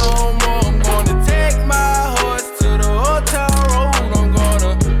can't no more. I'm gonna take my horse to the old town road. I'm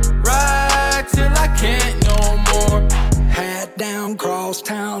gonna ride till I can't no more. Hat down, cross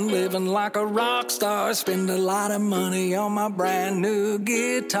town, living like a rock star. Spend a lot of money on my brand new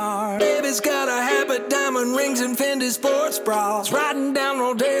guitar. Baby's got a habit, diamond rings and Fendi sports bras. Riding down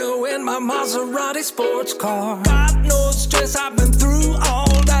Rodeo in my Maserati sports car. Got no stress, I've been through all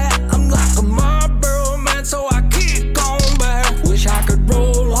that. I'm like a Marlboro man, so I kick on back. Wish I could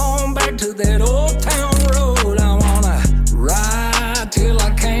roll on back to that old town road. I wanna ride till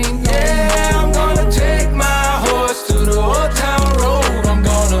I can't no Yeah, more. I'm gonna take my horse to the old town road. I'm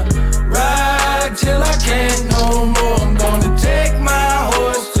gonna ride till I can't no more. I'm gonna take my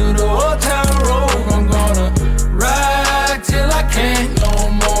horse to the old town road. I'm gonna ride till I can't no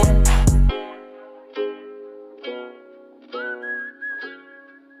more.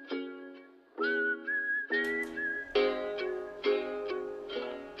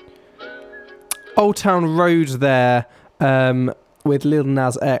 Old Town Road there, with Lil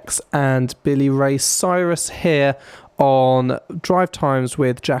Nas X and Billy Ray Cyrus here on Drive Times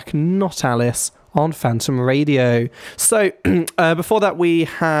with Jack, Not Alice on Phantom Radio. So before that we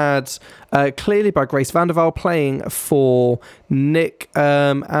had Clearly by Grace Vanderwaal playing for Nick,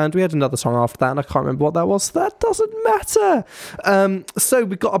 and we had another song after that and I can't remember what that was, so that doesn't matter. So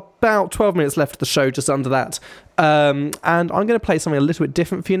we've got about 12 minutes left of the show, just under that. And I'm going to play something a little bit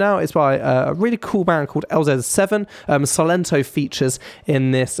different for you now. It's by a really cool band called LZ7. Salento features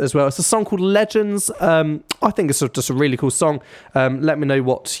in this as well. It's a song called Legends. I think it's just a really cool song. Let me know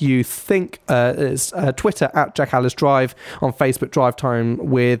what you think. It's Twitter at Jack Alice Drive, on Facebook Drive Time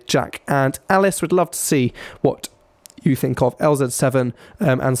with Jack and Alice. Would love to see what you think of LZ7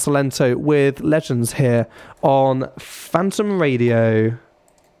 and Salento with Legends here on Phantom Radio.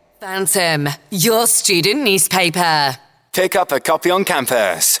 Phantom, your student newspaper. Pick up a copy on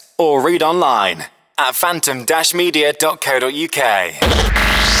campus or read online at phantom-media.co.uk.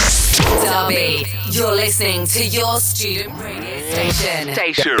 Derby, you're listening to your student radio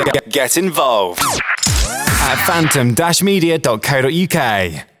station. Get involved at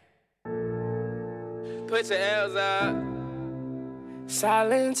phantom-media.co.uk. Put your L's up.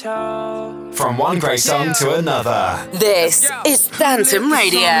 Silento. From one great song to another. This is Phantom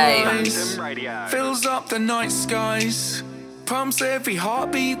Radio. Fills up the night skies, pumps every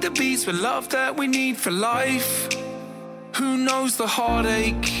heartbeat that beats with love that we need for life. Who knows the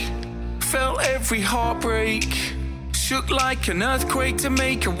heartache? Felt every heartbreak. Shook like an earthquake to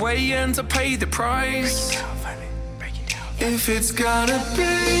make a way and to pay the price. If it's gotta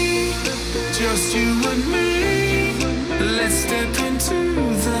be just you and me, let's step into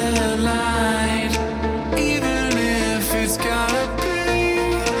the light. Even if it's gotta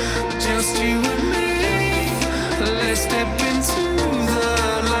be just you and me, let's step into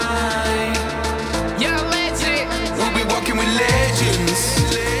the light. Yeah, legend. We'll be walking with legends.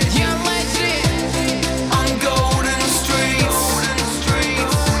 Yeah, legend. On golden streets.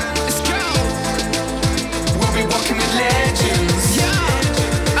 Let's go. We'll be walking with legends.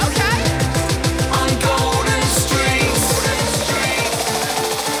 Yeah. Okay. On golden streets.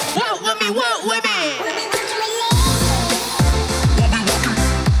 Walk with me, walk with me.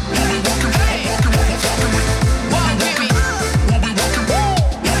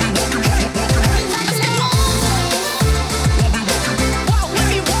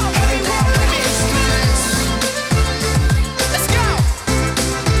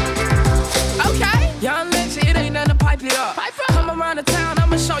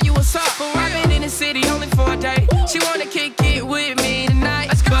 City only for a day. She wanna kick it with me tonight,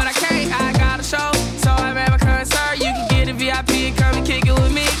 but I can't. I got a show, so I ran my concert. You can get a VIP and come and kick it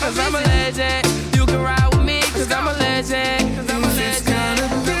with me, cause I'm a legend. You can ride with me, cause I'm a legend. Cause I'm a legend. It's gotta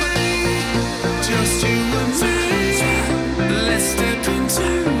be just you and me. Let's step into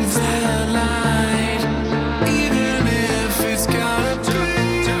the light. Even if it's gotta be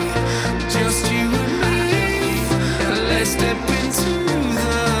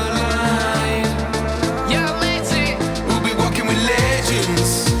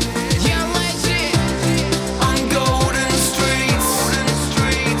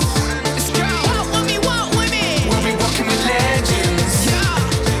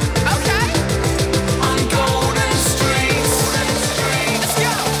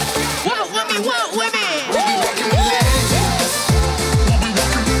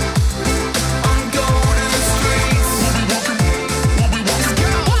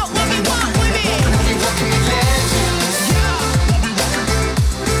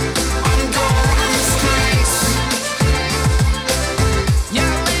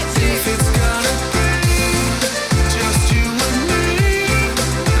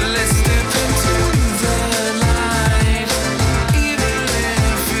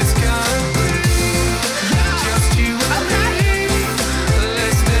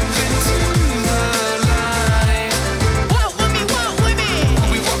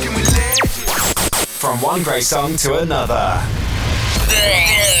one great song to another.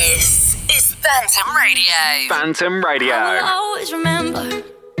 This is Phantom Radio. Phantom Radio. I will always remember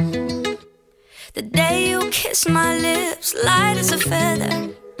the day you kissed my lips, light as a feather.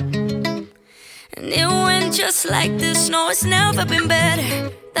 And it went just like this. No, it's never been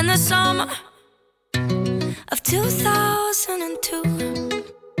better than the summer of 2002.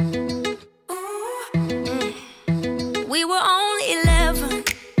 We were only 11,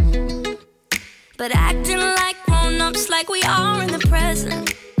 but acting like grown-ups, like we are in the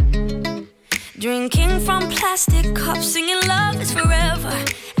present. Drinking from plastic cups, singing love is forever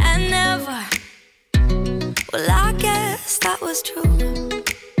and never. Well, I guess that was true.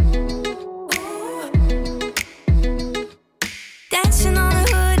 Dancing on the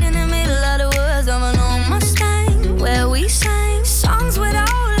hood in the middle of the woods of an old Mustang, where we sang songs with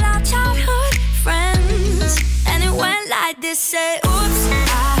all our childhood friends. And it went like this, say, oops,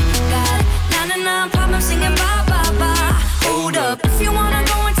 I got 99 problems singing bye, bye, bye. Hold up, if you wanna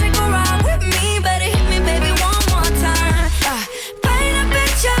go and take a ride with me, better hit me, baby, one more time. Paint a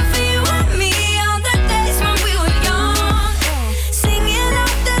picture for you and me on the days when we were young, singing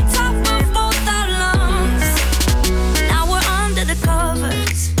off the top of both our lungs. Now we're under the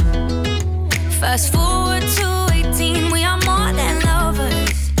covers. Fast forward to 18, we are more than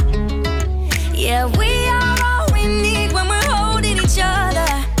lovers. Yeah, we are all we need when we're holding each other.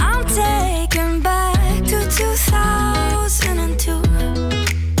 I'm taken back to 2002.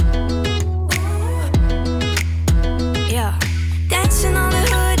 Yeah, dancing on the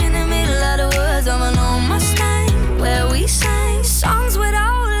hood in the middle of the woods of an old Mustang, where we sang songs with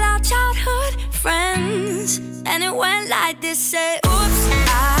all our childhood friends. And it went like this, say, oops,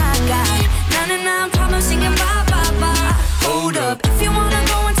 I got 99 problems singing bye, bye, bye. Hold up, if you wanna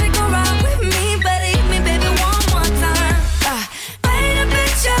go and take a ride with me, better hit me, baby, one more time. Paint a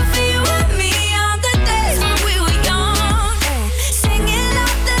picture for you and me on the days when we were young, singing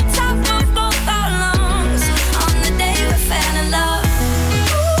off the top of both our lungs on the day we fell in love.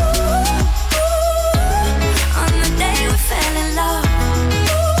 On the day we fell in love.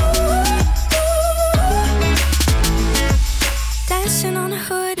 Dancing on the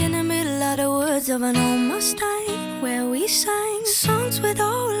hood in the middle of the woods of an old Mustang, where we sang songs with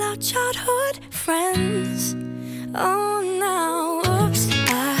all our childhood friends. Oh, now, oops,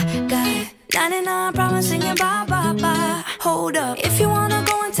 I got 99 problems singing bye, bye, bye. Hold up, if you wanna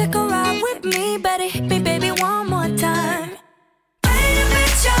go and take a ride with me, better hit me, baby, one more time. Paint a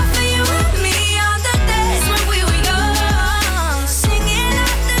picture for you and me on the days when we were young, singing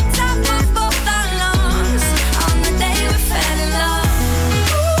at the top of both our lungs on the day we fell in love.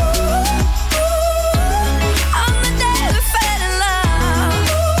 On the day we fell in love.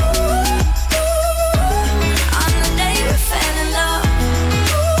 On the day we fell in love.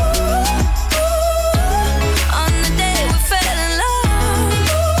 On the day we fell in love.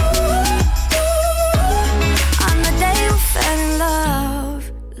 On the day we fell in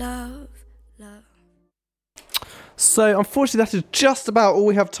love. Love, love. So, unfortunately, that is just about all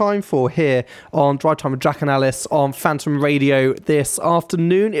we have time for here on Drive Time with Jack and Alice on Phantom Radio this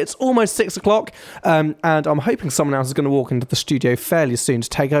afternoon. It's almost 6 o'clock, and I'm hoping someone else is going to walk into the studio fairly soon to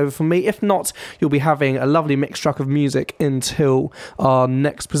take over from me. If not, you'll be having a lovely mixed track of music until our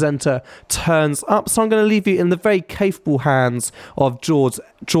next presenter turns up. So I'm going to leave you in the very capable hands of George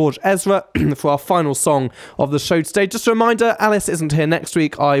Ezra for our final song of the show today. Just a reminder, Alice isn't here next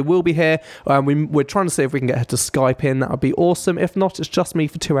week. I will be here. We're trying to see if we can get her to Skype in. That would be awesome. If not, it's just me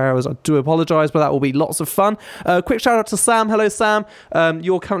for 2 hours. I do apologise, but that will be lots of fun. Quick shout out to Sam. Hello, Sam.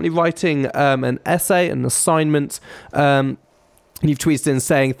 You're currently writing an essay, an assignment. You've tweeted in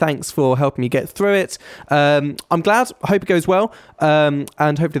saying thanks for helping me get through it. I'm glad. I hope it goes well. And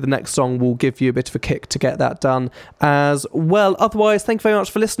hopefully the next song will give you a bit of a kick to get that done as well. Otherwise, thank you very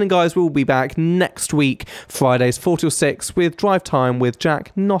much for listening, guys. We'll be back next week, Fridays 4 till 6, with Drive Time with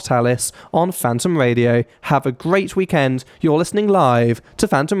Jack, not Alice, on Phantom Radio. Have a great weekend. You're listening live to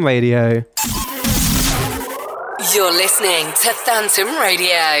Phantom Radio. You're listening to Phantom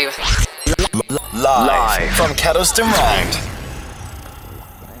Radio. Live from Kettleston Round.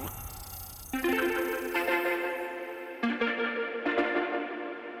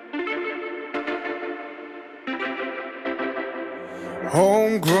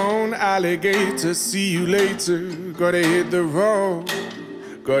 Homegrown alligator, see you later. Gotta hit the road,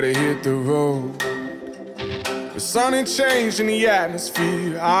 gotta hit the road. The sun ain't changed in the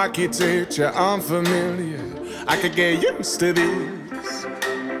atmosphere, architecture unfamiliar. I could get used to this.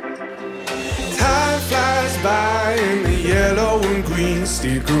 Time flies by in the yellow and green.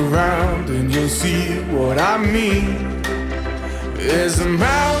 Stick around and you'll see what I mean. There's a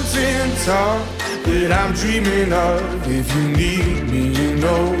mountain top that I'm dreaming of. If you need me, you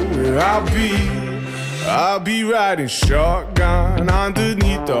know where I'll be. I'll be riding shotgun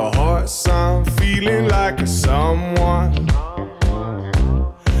underneath the hot sun, feeling like a someone.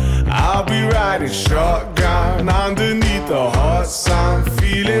 I'll be riding shotgun underneath the hot sun,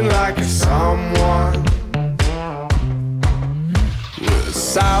 feeling like a someone. We're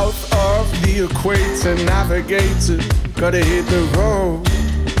south of the equator, navigator. Gotta hit the road,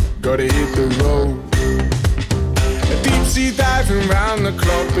 gotta hit the road. Deep sea diving round the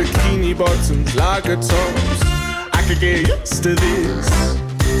clock, bikini bottoms, lager tops. I could get used to this.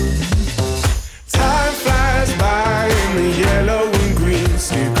 Time flies by in the yellow and green.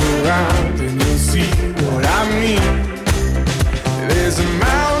 Stick around and you'll see what I mean. There's a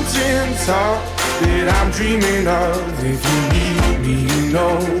mountain top that I'm dreaming of. If you need me, you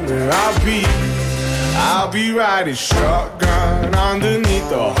know where I'll be. I'll be riding shotgun underneath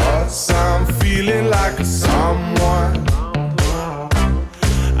the hot sun, feeling like a someone.